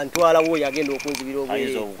agamba ntwala wo yagenda okunzibira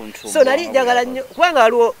obwe so nali njagala nnyo kubanga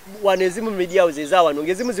aliwo wano ezimu media houses ezawano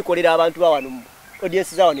ngezimu zikolera abantu bawano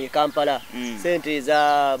audience zawano e Kampala sente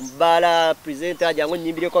za mbala presenter jango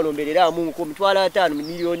nyimbireko nomberera mu 5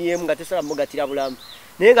 milioni emu nga tesala mugatira bulamu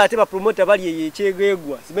naye nga ate ba promoter bali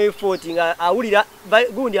ekyegwegwa simei 40 nga awulira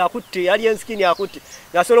gundi akutte Alien Skin akutte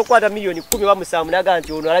nga solo kwata milioni 10 bamusamu naga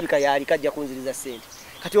nti ono alabika yali kajja kunziriza sente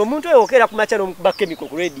kati omuntu oyo okera ku macha no bakemiko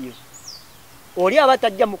ku radio oli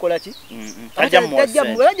abatajja mukola ki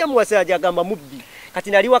tajja muwasa agamba mubbi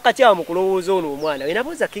kati nali wakati awo mukulowooza ono omwana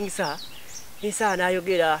wenabuuza King Saha Isa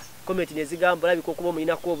n'ayogera comment nezigamba labiko okuba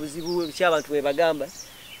omulinako obuzibu ky'abantu bwe bagamba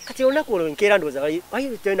kati olunaku olwo nkeera ndowooza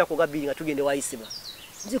wayi tugenda kuga bbiri nga tugende wa Isima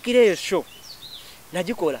nzukira eyo show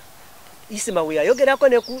nagikola Isima we yayogerako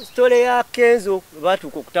ne ku story ya Kenzo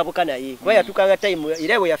batuuka okutabuka naye kuba yatukanga time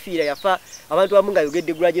era bwe yafiira yafa abantu bamu nga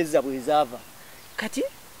yogedde grudges zabwe zaava kati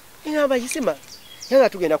ngamba Isima yanga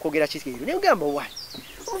tugenda kwogera kiteero ne ngamba wali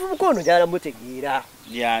omuvubuka ono njala mutegeera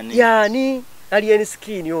yani Alien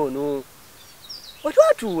Skin ono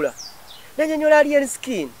otwatuula nanyonyola Alien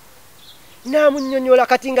Skin namunyonyola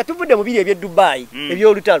kati nga tuvudde mu biri ebye Dubai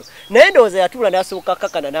ebyolutalo naye ndowooza yatuula n'asooka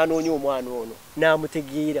kakana n'anoonya omwana ono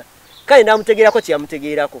namutegeera kale namutegeerako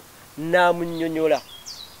kyeyamutegeerako namunyonyola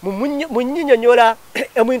munyinyonyola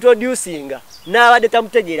emuintroducinga n'abadde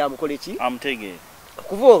tamutegeera amukole ki amutegeera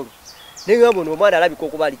okuva olwo nengamba ono omwana alabika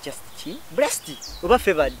okuba ali just ki blessed oba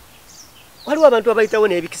favored waliwo abantu abayitawo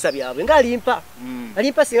n'ebikisa byabwe nga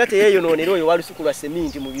alimpa singa teyeeyonoonera oyo walusuku lwa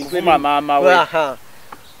seminti mu bintu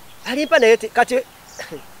alimpa naye kati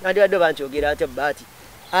nandibadde bankyogera ate bati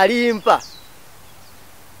alimpa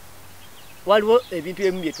waliwo ebintu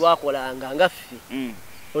ebimu bye twakolanga nga ffe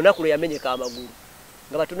olunaku lwe yamenyeka amagulu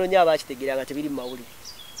nga batono nnyo abakitegeera nga tebiri mu mawulire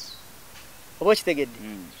oba okitegedde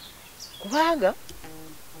kubanga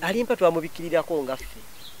alimpa twamubikirirako nga ffe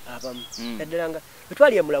abamu naddala nga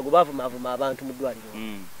bwe mulago baavuma abantu mu ddwaliro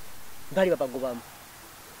bali babagobamu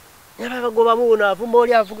nababagobamu ono avuma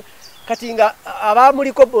oli avuga kati nga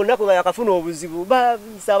abamuliko bonnako nga yakafuna obuzibu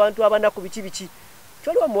bayisa abantu abanaku biki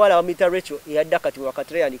twaliwo omuwala wamuyita Rachel eyadda kati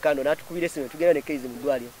wakatreyani kando n'atukubira essimo tugenda ne Keizi mu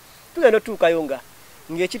ddwaliro tugenda otuukayo nga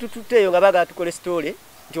ng'ekitututeeyo nga baagala tukole sitole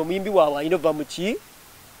nti omuyimbi waabwe alina ova mu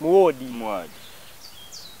woodi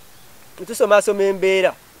tusoma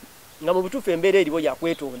embeera nga mu butuufu embeera eriwo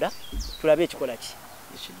yakwetonda tulabe ekikola ki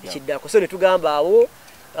ekiddako so ne tugamba awo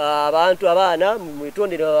abantu abaana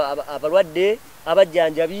mwetondere abalwadde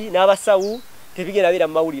abajjanjabi n'abasawu tebigenda bira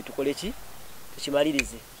mu mawulire tukole ki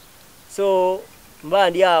tukimalirize so mba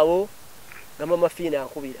ndi awo nga mama Fiina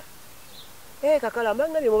akubira kakala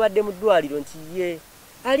mbanga bye mubadde mu ddwaliro nti ye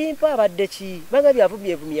alimpa abadde ki mbanga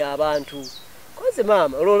byavumye abantu koze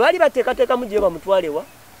mama olwo bali bateekateeka mugiye bamutwalewa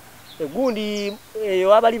egundi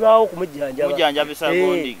eyo abali baawo kumujjanjaba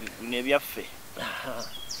gundi nebyaffe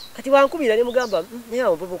kati wankubira ne mugamba naye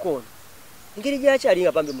awo mvubukono engeri gyakyali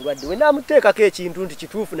nga bambe mulwadde we naamuteekako ekintu nti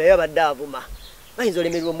kituufu naye abadde avuma bayinza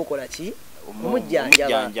olemerwa omukola ki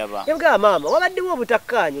omujjanjaba yamugamba maama wabaddewo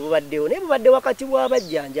obutakkaanyi bubaddewo naye bubadde wakati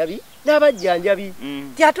bw'abajjanjabi n'abajjanjabi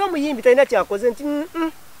ti ate omuyimbi talina kyakoze nti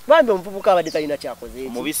bambe omuvubuka abadde talina kyakoze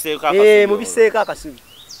mubiseeko akasubi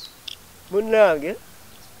munnange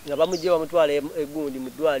nga bamujje bamutwala egundi mu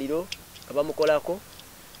ddwaliro nga bamukolako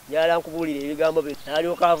nyala nkubuulira ebigambo bye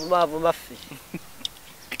n'alyoka avuma ffe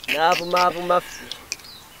n'avuma ffe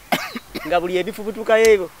nga buli ebifubutukayo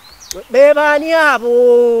ebyo bebaani abo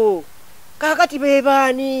kakati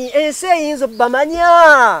bebaani ensi eyinza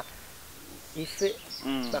bamanya ife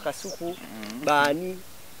bakasuku baani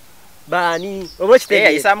oba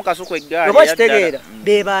kitegeera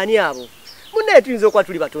bebaani abo munnaye tuyinza okuba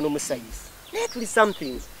tuli batono mu sayisi naye tuli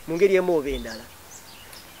something mu ngeri emu oba endala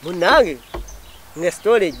munnange nga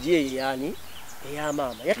storage eyo yani eya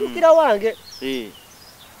maama yatuukira wange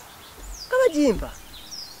kabajimpa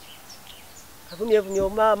avumyevumye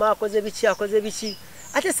maama akoze biki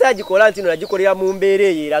ate saagikola nti no nagikolera mu mbeera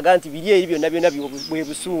eyo eraga nti biri eri byonna bwe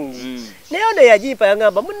busungu naye ono yagimpa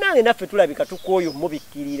yangamba munnange naffe tulabika tukooyo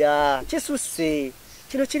mubikkirira kisusse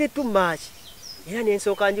kino kiri too much era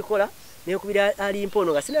nensooka ngikola nekubira alimpa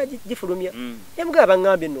ono nga sinagifulumya nemugaba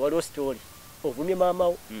baŋŋambye nno waliwo story ovumye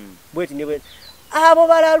maamawo bweti ne bweti abo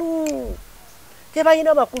balalu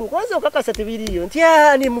tebalina makulu kwanza okakasa tebiriyo nti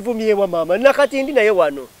ani muvumyewa maama nakati ndi naye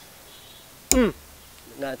wano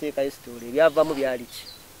ngateekayo story ebyavaamu byali ki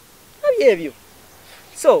ebyo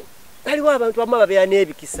so aliwo abantu abamu babeera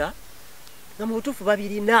n'ebikisa nga mu butuufu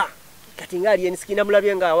babirina kati ngaali enisikina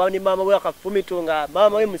mulabye nga awa ne maama we akafumito nga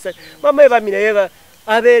maama we musajja maama we bamina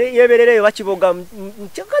yebeerereyo bakiboga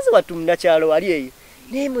mukyakazi wattu munakyalo wali eyo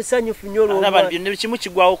naye musanyufu nnyo olwo kimu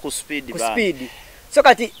kigwawo ku speed so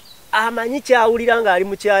kati amanyi kyawulira ng'ali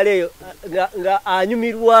mu kyalo eyo nga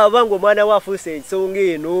anyumirwa obanga omwana we afuuse ensonga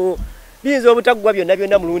eno biyinza obutaggwa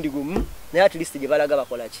byonna mulundi gumu naye at least gye balaga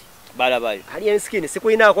bakola ki balabayo ali ensikini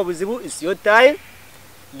sikulinaako buzibu is your time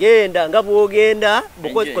genda nga bwogenda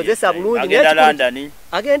bukozesa bulungi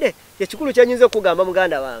agende ekikulu kyenyinza okugamba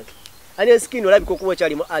muganda wange ali ensikini olabika okuba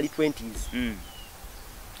okyalimu early 20s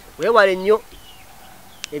weewale nnyo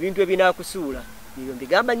ebintu ebinaakusuula ebyo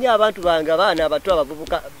mbigamba nnyo abantu bange abaana abato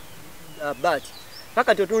abavubuka but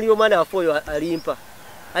pakati otunulira omwana waffe oyo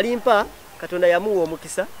alimpa Katonda yamuwa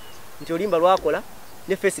omukisa nti olimba lwakola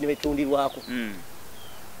ne fesi nebetundirwako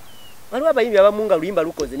waliwo abayimbi abamu nga lulimba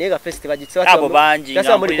lukoze naye nga fesi abo bangi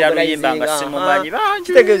nga mpulira luyimba nga simumanyi bangi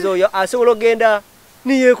kitegeeza oyo asobola ogenda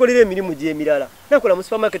niyeekolera emirimu gyemirala nakola mu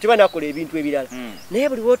supermarket oba nakola ebintu ebirala naye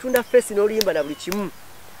buli wootunda fesi n'olimba na buli kimu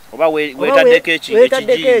oba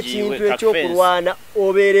weetaddeko ekintu ekyokulwana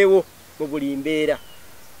obeerewo mu buli mbeera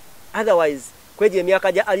otherwise kwegya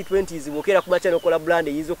emyaka gya early 20s bw'okeera ku makya n'okola brand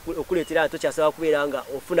eyinza okuleetera nti tokyasaba kubeera nga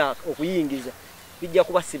ofuna okuyingiza bijja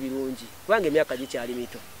kuba si birungi kubanga emyaka gikyali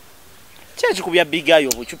mito kyekikubya bigayo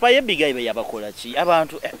obucupa ye bigayo be yabakola ki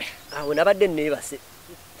abantu awo nabadde neebase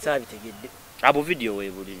saabitegedde abo video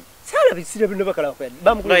weebuli saalabisire bino bakala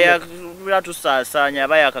bamukula tusaasaanya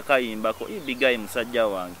aba yakakayimbako bigayo musajja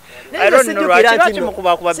wange lwaki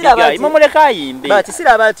mukubakuba bigayo mumuleka ayimbe bati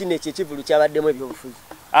siraba nti nekyo ekivulu kyabaddemu ebyobufuzi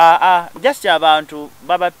just abantu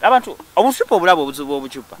obucupa obulaba obuzibu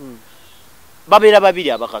obucupa babeera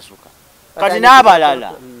babiri abakasuka kati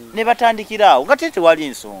n'abalala ne batandikiraawo nga tewali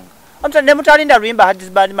nsonga ne mutalinda luyimba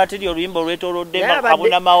hadisband material luyimba olwetoolodde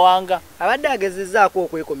abuna mawanga abadde agezezzaako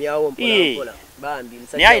okwekomyawo mpolampola bambi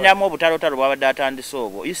naye alinamu obutalotalo bwabadde atandise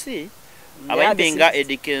obwo you see abayimbi nga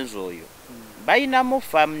Eddie Kenzo oyo bayinamu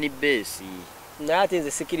family base Nate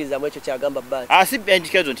nze sikiriza mu ekyo kyagamba Bati. Si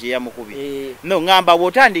endikezo nti yamukubi. No ngamba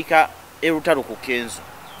botandika erutalo ku Kenzo.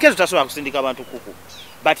 Kenzo tasobola kusindika abantu kuku.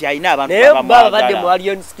 But ayina abantu baba badde mu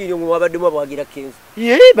alien skill mu babadde mu bawagira Kenzo.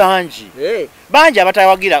 Banji. Banji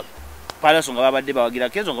abatawagira Palasonga babadde bawagira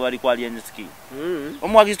Kenzo nga bali ku alien skill.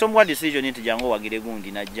 Omuwagizi tomwa decision nti jango wagire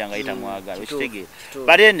gundi najjanga ita mwagalo kitege.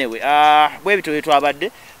 But anyway, bwe bito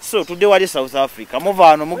twabadde so tudde wali South Africa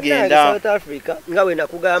muvaano mugenda South Africa nga we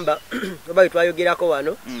nakugamba oba twayogerako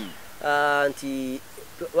wano nti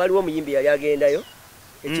waliwo omuyimbi yali agendayo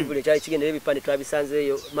ekivule kyali kigenda ebipande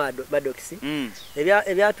twabisanzeeyo Madox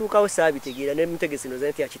ebyatuukawo saabitegeera ne mutegesino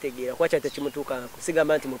nti akitegeera kwa kyate kimutuuka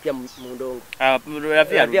kusigamba nti mupya mu ndongo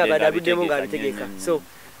abiddemu ng'abitegeka so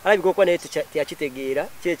alabika okuba naye teyakitegeera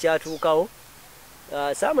kyekyatuukawo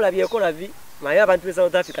saamulabyeko lavi naye abantu be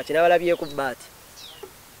South Africa kinabalabyeko Bati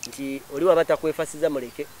nti oli waba takwefasiza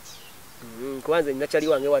muleke kwanza nina kyali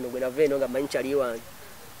wange wano gwe nava eno nga manyi kyali wange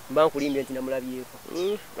mba nkulimbye nti namulabyeko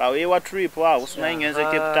aweewa trip usimanyi ngenze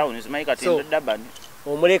Cape Town simanyi kati Durban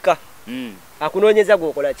omuleka akunoonyeza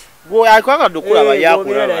gwokola ki akwagadde okulaba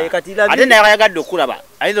yakulaba ate naye ayagadde okulaba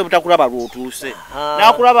ayinza obutakulaba lwotuuse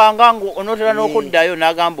nakulaba nga onotera n'okuddayo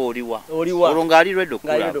n'agamba oliwa olwo ng'ali lwedde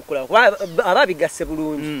okulaba aba bigasse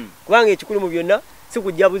bulungi kubanga ekikulu mu byonna si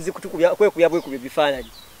kujja buzi kwekubya bwekubya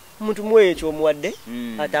ebifaananyi omuntu mwekyo omuwadde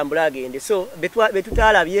atambula agende so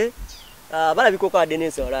betutaalabye balabika okwadde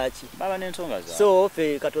n'ensonga ki baba n'ensonga zaabwe so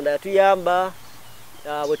ffe Katonda yatuyamba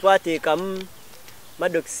bwe twateekamu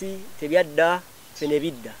Madox tebyadda ffe ne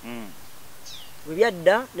bidda bwe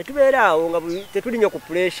byadda ne tubeera awo nga tetulinnyo ku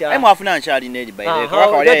pressure mwafuna nkyalina eri bayire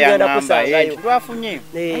kabaka wali ayangamba twafunye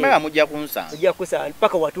mbaga mujja kunsanga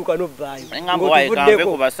paka watuuka n'ovaayo ngamba wayekambe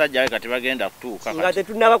ku basajja kati bagenda kutuuka nga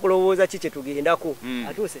tetunaba kulowooza ki kye tugendako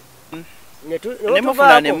atuuse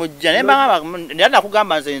nemufuna nemujja naye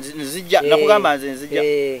nakugamba nze nzija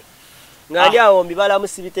nga ndi awo mbibalamu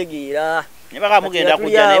sibitegeera nebaka mugenda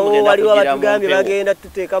kujja naye mugenda waliwo abatugambye bagenda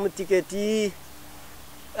tuteekamu tiketi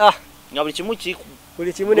nga buli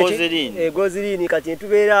kimu gozirini kati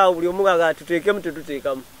netubeera awo buli omu nga tuteekemu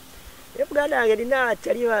tetuteekamu naye muganda wange nina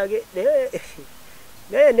kyali wange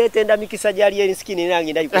naye netenda mikisa gyali erinsikini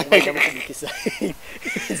nange ndayikukubaita mukubikisa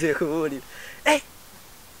nze kubuulira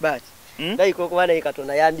Bati ndayika okuba naye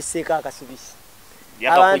Katonda yambiseeko akasubisi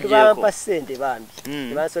abantu bampa ssente bambi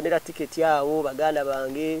nebansonera tiketi awo baganda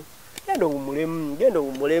bange genda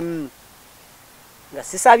owummulemu nga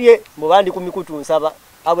sisabye mubandi ku mikutu nsaba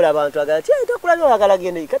abula abantu agala takulabye wagala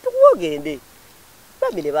gende kati kuwogende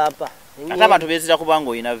bambi ne bampa ate abantu bezira kubanga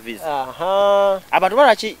oyina visa abantu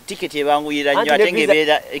balaki tiketi ebanguyira nnyo ate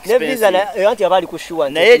ng'ebeera expensive anti abali kushuwa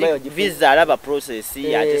naye visa alaba process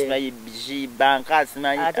ate simanyi banka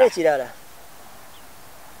simanyi ate ekirala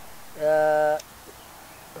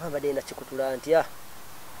mbadde nakikutula nti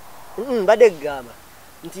mbadde gamba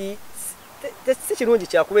nti si kirungi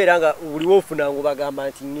kyakubeera nga buliwo ofuna ng'obagamba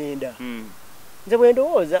nti ŋŋenda nze bwe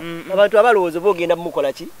ndowooza abantu abalowooza oba ogenda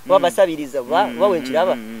mumukola ki oba basabiriza oba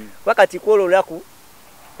wenkiraba wakati kwolwo olunaku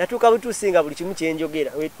natuuka butuusi nga buli kimu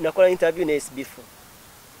kyenjogera nakola interview ne SB4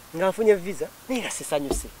 nga nfunye visa naye nga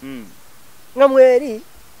sisanyuse nga mweri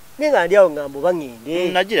naye nga ndi awo ngamba oba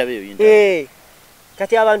ŋŋende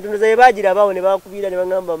kati abantu ndoza bye bagirabawo ne bankubira ne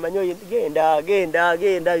baŋŋamba manyi oyo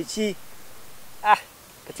genda biki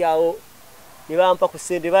kati awo ne bampa ku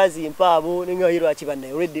ssente bazimpa abo nengaye lwaki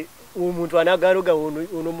bannaye olwedde omuntu anagaluga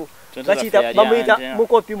ono bamuyita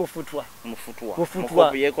mukopi mufutwa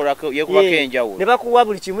yekulako enjawulo ne bakuwa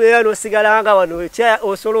buli kimu era n'osigalanga wano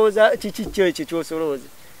osolooza kiki kyo ekyo ky'osolooza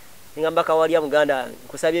ngamba kawalya muganda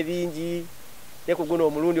nkusabye bingi ne ku guno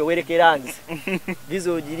omulundi owerekera nze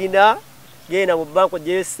viza ogirina genda mu banko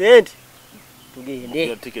gye sente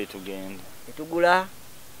tugende netugula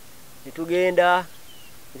netugenda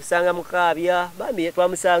tusanga mukaabya bambi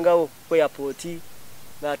twamusangawo ku airport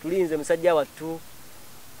nga tulinze musajja wattu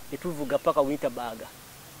netuvuga paka Winterberg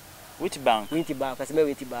kasime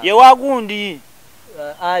Winterberg ye wagundi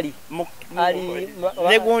ali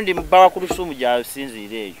ne gundi mbawa ku Lusumu gya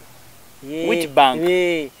sinzire eyo Winterberg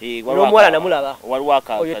n'omuwala namulaba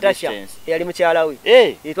oyo Tasha yali mukyala we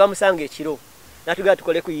twamusanga ekiro natugala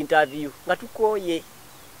tukole ku interview nga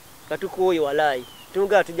tukooye walayi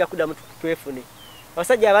tugala tujja kuddamu twefune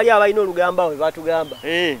abasajja abali abalina olugamba we batugamba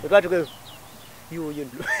twatuge yoyo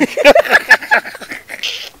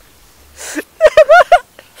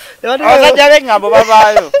abasajja b'engambo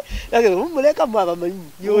babaayo muleka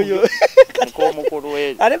mwabamanyi yoyo omukulu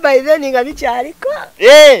we ate by then nga bikyaliko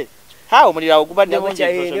omulira ogubadde mungi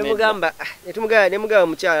nemugamba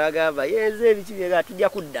mukyala agamba yenze ebiki byega tujja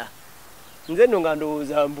kudda nze nno nga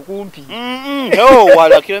ndowooza mbukumpi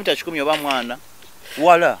wala kilomita 10 oba mwana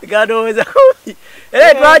wala gadoweza kumpi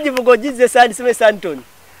era twajivuga ogize sandisime Santon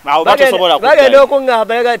awo batosobola bagenda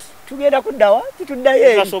okungamba agati tugenda kuddawa tutuddayo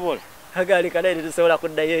eyo tasobola agali kana tetusobola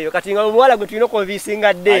kuddayo eyo kati nga omuwala gwe tulina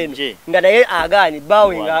konvinsinga deni nga naye agaanyi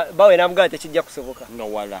bawe namugaa tekijja kusoboka nga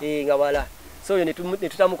wala nga wala so yo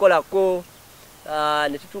netutamukolako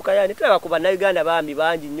netutuukayo netulaba ku bannayuganda bambi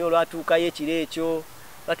bangi nnyo olwatuukayo ekiro ekyo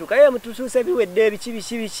batuukayo mututuuse ebiwedde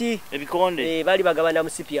biki ebikonde bali bagabana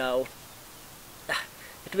musipi awo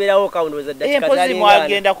tubeerawo kawundoza dakika zali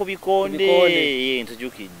mwagenda ku bikonde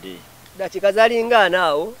ntujukidde dakika zalingana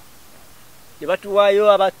awo ne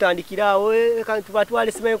batuwaayo abatandikira awo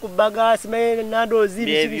batwale simaye ku bbaga simaye nandozi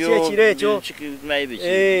biki ekiro ekyo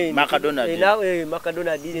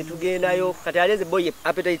makadonald ne tugendayo kati aleze boy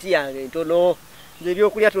appetite yange ntono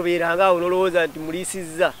ebyokulya tubeeranga awo nolowooza nti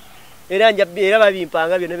muliisizza era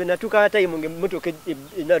babimpanga byonna byenatuuka tayimu ngaemmotoka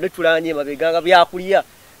netulanye emabeganga byakulya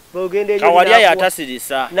kawalya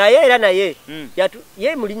yatasirisa naye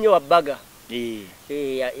ye mulinnyo wa bbaga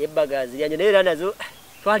ebbaga ziryanye naye era nazo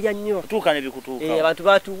twalya nnyo tuuka nebikutuuka abantu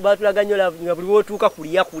batulaga nnyo nga buli wotuuka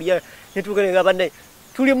kulya netuuka nga bannaye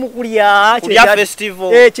tuli mu kulya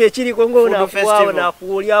kyekiriko ngonakuwaawo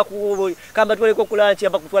nakulya kamba twaleko kulanci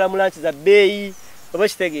aba kutwala mu lanci za bbeeyi oba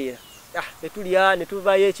kitegeera netulya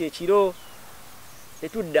netuvayo ekyo ekiro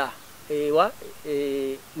netudda ewa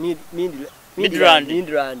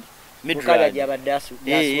Midland mukabya gyabadde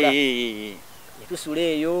asula netusula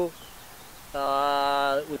eyo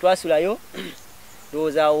wetwasulayo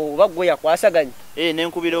ndowooza oba gwe yakwasaganya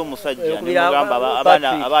nenkubira omusajja nemugamba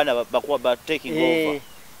abaana bakuwa ba taking over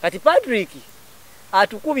kati Patrick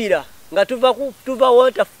atukubira nga tuva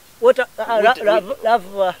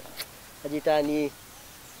lava agitani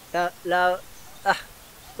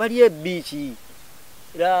waliyo ebiiki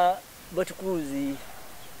la boat cruise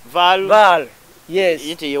Val yes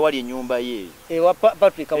yite yewali ennyumba ye wa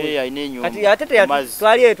Patrick ayina ennyumba kati ate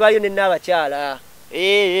twaliyo ne n'abakyala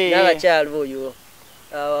n'abakyala oyo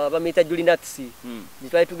bamuyita Julinax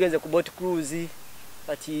twali tugenze ku boat cruise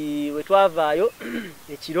kati wetwavaayo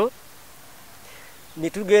ekiro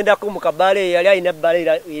netugendako mu kabale yali alina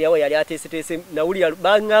ebbala erawo yali ateeseteese nawulira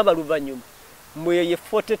baŋŋamba luvannyuma mweye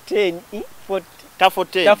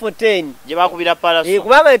 4010 gye bakubira palaso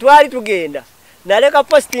kubanga twali tugenda naleka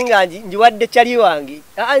posting nga njiwadde kyali wange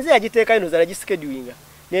nze yagiteekayo nozala gischedulinga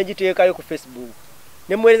nenjiteekayo ku Facebook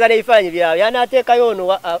nemuweereza n'ebifaananyi byawe yanaateekayo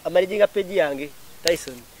ono amalijinga page yange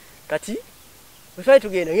Tyson kati twali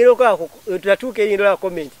tugenda ngenda okolako tutatuuka eri ndola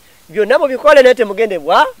comment byonna mubikole naye temugende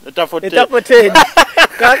bwa etafoteni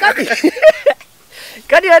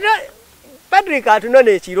kati Patrick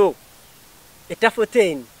atunona ekiro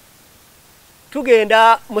etafoteni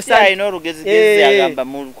tugenda musayina olugezigezi agamba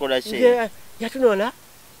mukola kye yatunona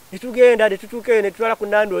netugenda netutuukeyo netutwala ku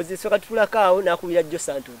Nandozi soka tutulako awo nakubira Jo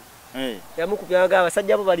Santon yamukubyaga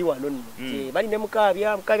abasajja bo bali wano nti bali ne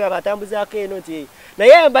mukabya batambuzaako eno nti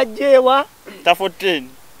naye mbajjeewa tafoteni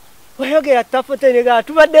oyogera tafoteni ga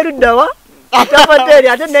tubadde luddawa tafoteni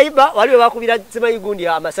ate neiba waliwo bakubira simanyi gundi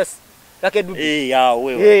amasasi gakeddudu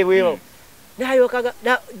weewo nayokaga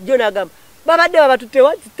Jo nagamba babadde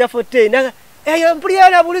babatutewa tafoteni eyo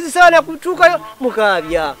mpulira bulizi sana kutuukayo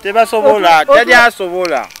mukabya tebasobola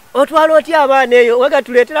tadyasobola otwala otya abaana eyo wega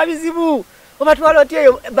tuleetera bizibu obatwala otya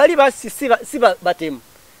eyo bali si batemu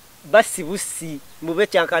basibusi mube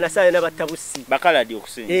kyankana sana nabatabusi bakaladi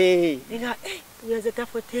okusinga tugenze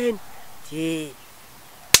tafoteni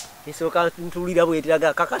esooka ntulira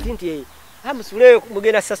bwetiraga kakati nti musuleyo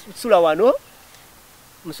mugenda sula wano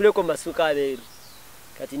musuleko masuka abeeru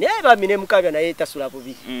kati naye bamine mukabya naye tasula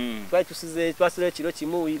bubi twasula ekiro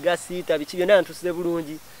kimu igasiita biki byonna ntusuze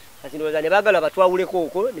bulungi kati ndowooza ne baagala batwawuleko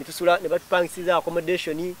okwo netusula ne batupangisiza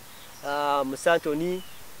accommodation mu Santoni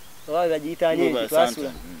oba bagiyitanye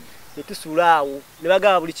twasula netusula awo ne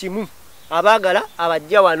bagaba buli kimu abaagala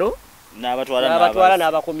abajja wano n'abatwala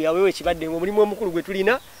n'abakomyawo ekibadde omulimu omukulu gwe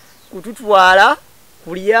tulina kututwala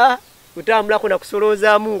kulya kutambulako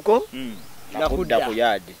nakusolozaamuuko nakudda ku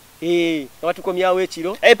yadi abatukomyawo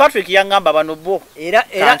ekiro Patrick yangamba bano bo era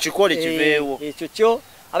kankikole kiveewo ekyo kyo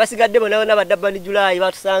abasigadde bona badabani July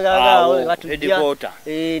batusanganga batujja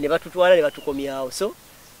ne batutwala ne batukomyawo so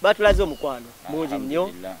batulaze omukwano mungi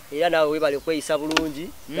nnyo era nawe webale kweyisa bulungi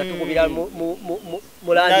natukubira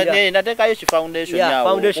mu landira nateekayo ki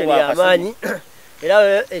foundation y'amaanyi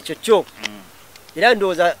era ekyo kyo era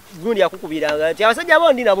ndowooza gundi yakukubiranga nti abasajja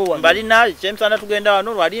bondi nabo wano mbalina kyemisana tugenda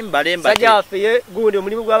wano lwali mbalemba sajja waffe gundi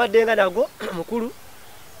omulimu gwabaddenga nago mukulu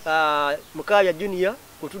Mukabya Junior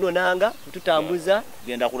kutunonanga kututambuza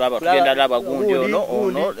tugenda laba gundi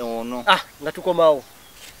ono nga tukomawo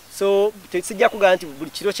so sijja kugamba nti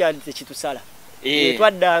buli kiro kyali tekitusala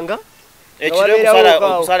twaddanga ekiro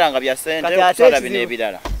okusala nga bya sente okusala bino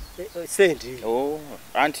ebirala sente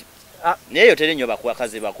anti neyo teri nnyo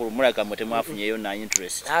bakazi bakulu mulaga mwe temwafunyeyo na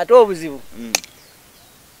interest ate obuzibu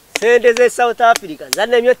sente ze South Africa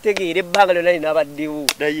zannemyo tegeera ebbanga lyonna linabaddewo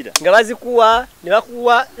nga bazikuwa ne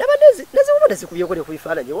bakuwa nezikubyeko ne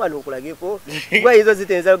kubifaananyi wano okulageko gwa izo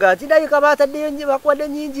zitenza ga nti ndabika baataddeyo nnyo bakuwadde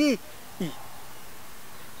nnyingi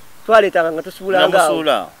twaleetanga nga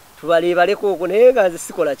tusuulanga tubaleebaleko okwo naye nga nze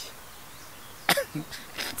sikola ki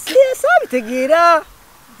saabitegeera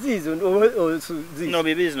zizo no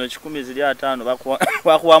bibi zino 10 ziri 5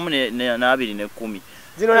 bakuwamu n'abiri ne 10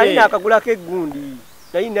 zino nali nakagulako eggundi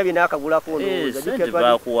naye nabye nakagulako sente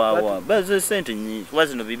bakuwawa baze sente nyingi kuba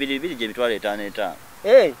zino bibiri gye emitwalo 5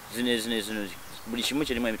 zino buli kimu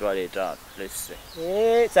kirimu emitwalo 5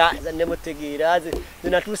 zannemutegeera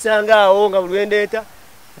zinatuusanga awo nga buli wendeeta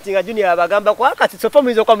nti nga Junior abagamba kwakati sofa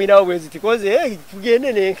muyinza okwaminawo bwezi tikoze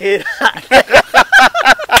tugende nenkeera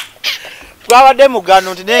twabadde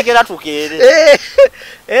mugano nti nenkeera tukeere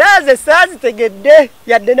era ze saazitegedde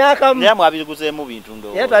yadde n'akamu naye mwabiguzeemu bintu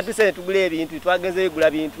ndo era twatuse ne tugula ebintu twagezeyo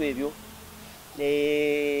gula bintu ebyo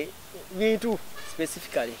bintu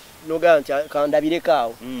specifically nogaa nti kandabireko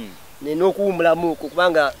awo n'okuwumulamu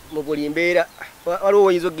kubanga mu buli mbeera waliwo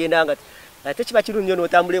oyinza okugenda nga ate kiba kirungi nnyo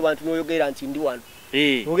n'otambula ewantu n'oyogera nti ndi wano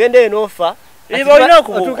ogenda eyo n'ofa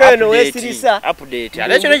atuuka eno weesirisa update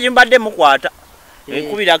ate ekyo nekimbadde mukwata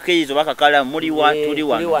ekubirako ezo BAKAKALAAMU tuli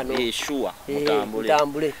wano eshuwa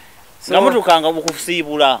mutambule nga mutukanga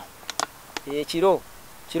okusiibula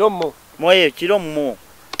kirommo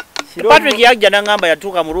Patrick yajja n'angamba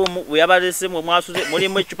yatuuka mu ruumu we yabalese mwe mwasuze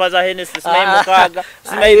mulimu ecupa za Hennessy simayi mukaaga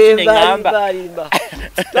simayi bine ngamba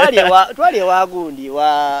twali ewagundi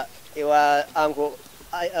ewa anko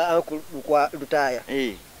kwa Lutaya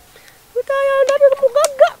ndabe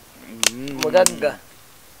mugagga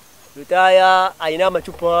Lutaya alina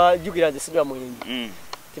amacupa jukira nze sidwa mwenge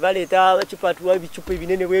tebaleeta amacupa tuwa ebicupa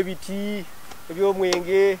ebinene bwebiti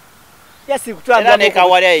ebyomwenge yasi kutwala ne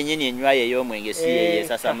kawali yennyini enywa ey'omwenge si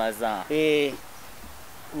yesasamaza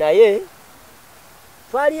naye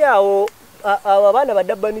twali awo abaana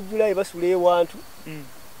badabbani Julai basula ewantu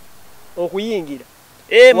okuyingira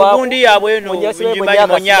mugundi yaabwe eno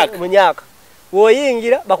munyaka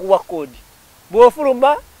woyingira bakuwa kodi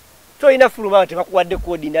bwofuluma toyina fuluma tebakuwadde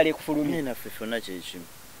kodi ndala ekufulumya naffe fyonna kyekimu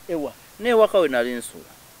ewa newaka we nali nsula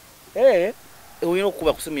oyina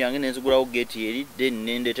okukuba ku simu yange nenzigulawo geeti eri then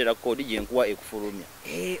nendeetera kodi gye nkuwa ekufulumya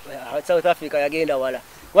South Africa yagenda wala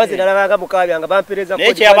waze nalabanga mukaabya nga bampereza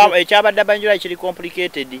kodi ekyabadde abanjula kiri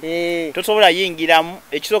complicated tosobola yingiramu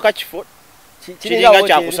ekisooka kifo kiringa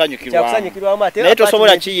kyakusanyukirwamu naye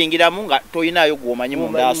tosobola kiyingiramu nga toyinayo gwomanyi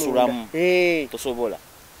munda asulamu tosobola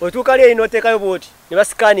otuuka li erina oteekayo bwoti ne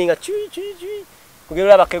basikaninga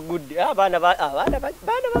kugerera bakegudde abaana bali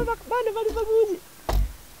balungi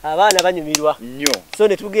abaana banyumirwa nnyo so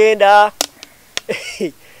ne tugenda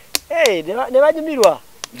ne banyumirwa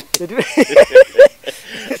ne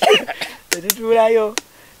tutuulayo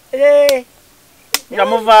nga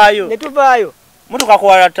muvaayo ne tuvaayo mutuka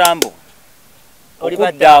kuwala tambo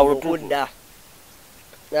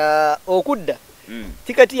okudda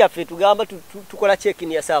tiketi yaffe tugamba tukola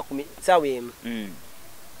check-in ya saa 10 saawa emu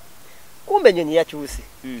kumbe ennyonyi yakyuse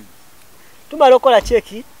tumala okola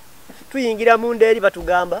cheki tuyingira munda eri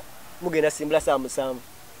batugamba mugenda simbula saa 7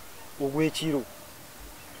 ogw'ekiro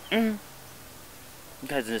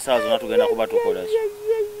ntazi saa zonna tugenda kuba tukola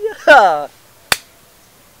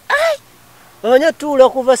onye tuula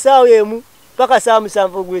kuva saawa emu paka saa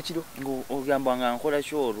 7 ogw'ekiro ogamba nga nkola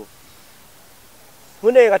kyolwo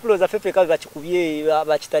munne nga tulooza ffeffe kabi bakikubye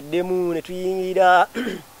bakitaddemu ne tuyingira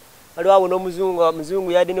waliwo awo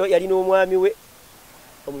n'omuzungu yalina omwami we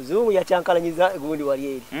omuzungu yakyankalanyiza gundi wali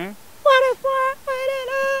eri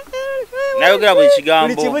nayogera buli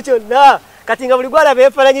kigambo buli kimu kyonna kati nga buli gwalaba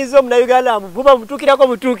efaananyiza omunauganda muvuba mutuukirako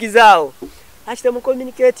mutuukizaawo akite mu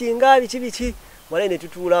communicatinga biki walayi ne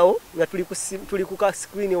tutuulawo nga tuli ku ka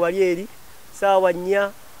screen wali eri saawa 4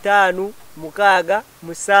 5 6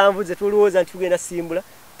 7 ze tulowooza nti tugenda simbula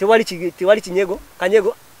tewali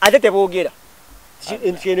kanyego ate teboogera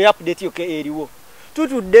eno update yokka eriwo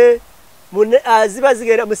tutudde ziba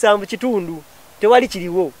zigenda 7 kitundu tewali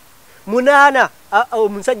kiriwo 8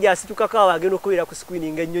 omusajja asitukako awo agenda okubeera ku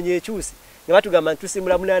screen nga ennyonyi ekyusi nga batugamba nti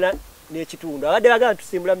tusimbula 8 n'ekitundu abadde bagamba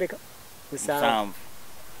tusimbula meka 7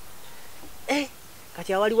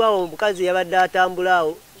 kati awaliwo awo omukazi yabadde atambula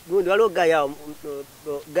awo gundi waliwo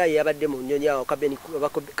gayi yabadde mu nnyonyi awo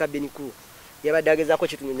kabeni crew yabadde agezaako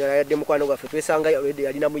kitundu yadde mukwano gwaffe twesanga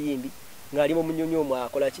yalina muyimbi ng'ali mu munyonyi omwo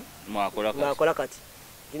akola ki mwakola kati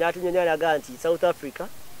inatunyanya laga nti South Africa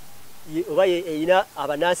oba ina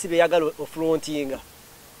abanansi beyagala ofrontinga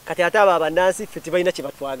kati ataba abanansi ffe tebalina kye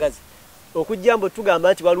batwagaza okujja mbo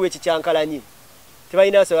tugamba nti waliwo ekikyankalanye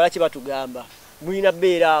tebalina sobola kye batugamba mulina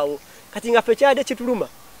beeraawo kati nga ffe kyade kituluma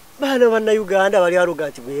baana banna Uganda bali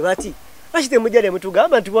arrogant bwe bati bashite mujja ne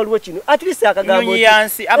mutugamba nti waliwo kino at least akagambo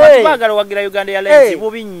yansi abantu bagala wagira Uganda ya lenzi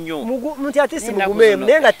bubi nnyo muti at least mugume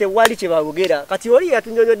nenga tewali kye babogera kati oli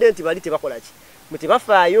yatunyonyodde nti bali tebakola ki muti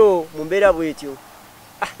bafaayo mu mbeera bwetyo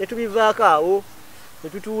netubivaako awo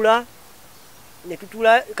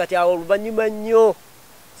netutula kati awo oluvannyuma nnyo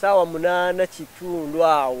saawa 8:30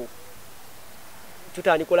 awo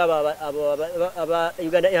tutandika olaba aba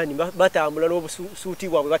Uganda batambula n'obusuuti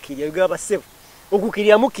bwabwe bakirya Uganda basevu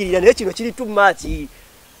okukirya mukirira naye kino kiri too much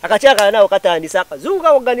akakyakala nawo katandisa akazungu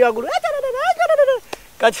kawogani wagulu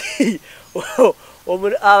kati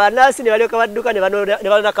abanansi ne balyoka badduka ne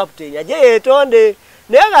balona kapiteeni aje yeetonde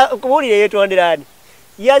naye nga kubuulire yeetonderani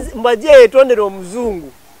mbaje yeetondera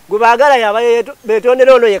omuzungu gwe baagala yaba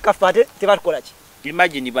beetondera ono yekkafa ate tebakola ki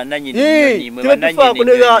imagine bananyini mwe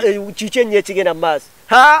bananyini kichenye ekigenda mu maaso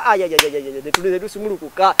netuleze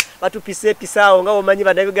tusumulukuka batupise pisaawo nga omanyi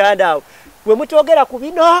bana Uganda awo bwe mutogera ku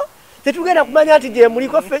bino tetugenda kumanya nti gye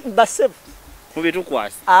muliko basefu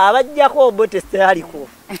mubitukwasa abajjako obote testaliko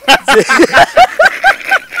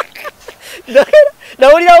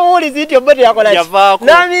nawulira wuulizi nti obote yakola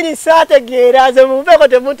namini saategeera ze muveko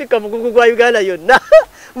temutika mugugu gwa Uganda yonna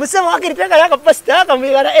musema wakiritenga yakapasita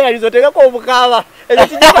yakamwigana eralizotengako obukaaba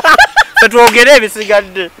tetwogere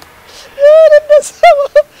ebisigadde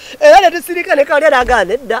era netusirika nekawulya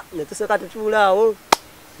nagana edda netusooka tutuulaawo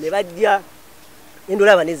ne bajja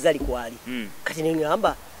endolaba nezzali kwali kati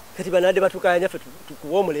neŋŋamba kati banadde batukanya ffe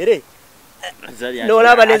tukuba omulere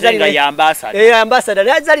nolaba nezali ambasada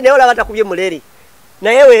naye zali naye olaba takubye mulere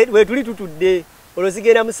naye wetuli tutudde olwo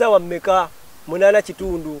zigenda mu ssaawa mmeka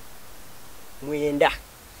 8:9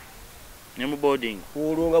 ne mu boarding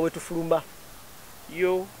olwo nga bwetufuluma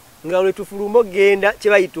yo nga bwetufuluma ogenda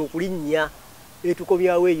kye bayita okulinnya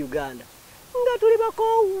etukomyawo e Uganda nga tuli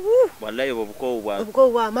bakoowu wallahi obukoowu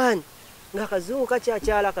bw'amaanyi nga akazungu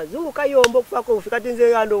kakyakyala akazungu kayomba okufaako obufi kati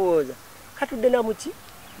nze yandowooza katudde namuki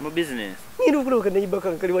mu business nyinuvuluka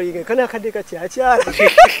neyibaka kali walinga kana akadde kakyakyala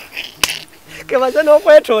kebaza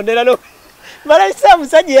n'okwetondera balayisa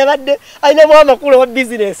musajja yabadde alinamu amakulu wa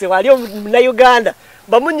bizinesi wali Uganda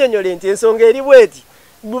bamunnyonnyole nti ensonga eri bweti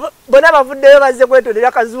bona bavuddeyo bazze kwetondera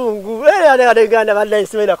akazungu Uganda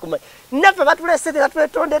bannayisibera kumanya naffe batulese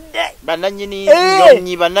tebatwetondedde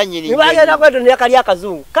bannanyini bagenda kwetondera kali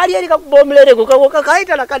akazungu kali eri kakuba omulerego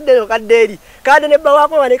kakayitala kaddeno kadde eri kadde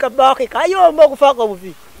nebbawaako banekabbawako kayomba okufaako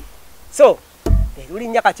obufi so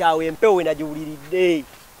lulinnya kakyawe empewo wenagiwuliridde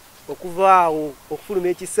okuvaawo okufuluma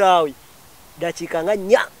ekisaawe dakiika nga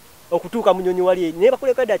 4 okutuuka munyonyi wali naye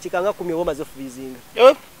bakuleka dakiika nga 10 oba omaze ofubiizinga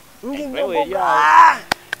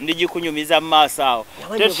ndigikunyumiza mu maaso awo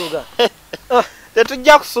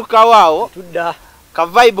tetujja kusukawo awo tudda ka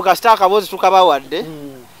vibe kasita akabozi tukabawadde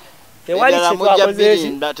tewali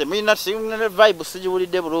kyetwakozeeki temulina vibe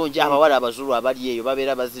sigiwulidde bulungi abawala abazulu abali eyo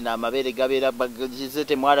babeera bazina amabeere gabeera bagize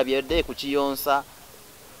temwalabyedde ku kiyonsa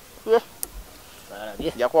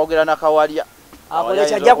jakwogera nakawalya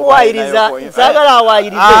ajja kuwayiriza nsagala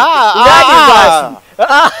awayirize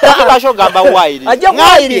gamba wayiriza ajja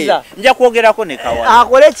kuwayiriza nja kwogerako ne kawalya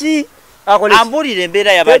akole ki ambulire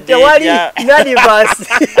embeera yabadde tewali nani basi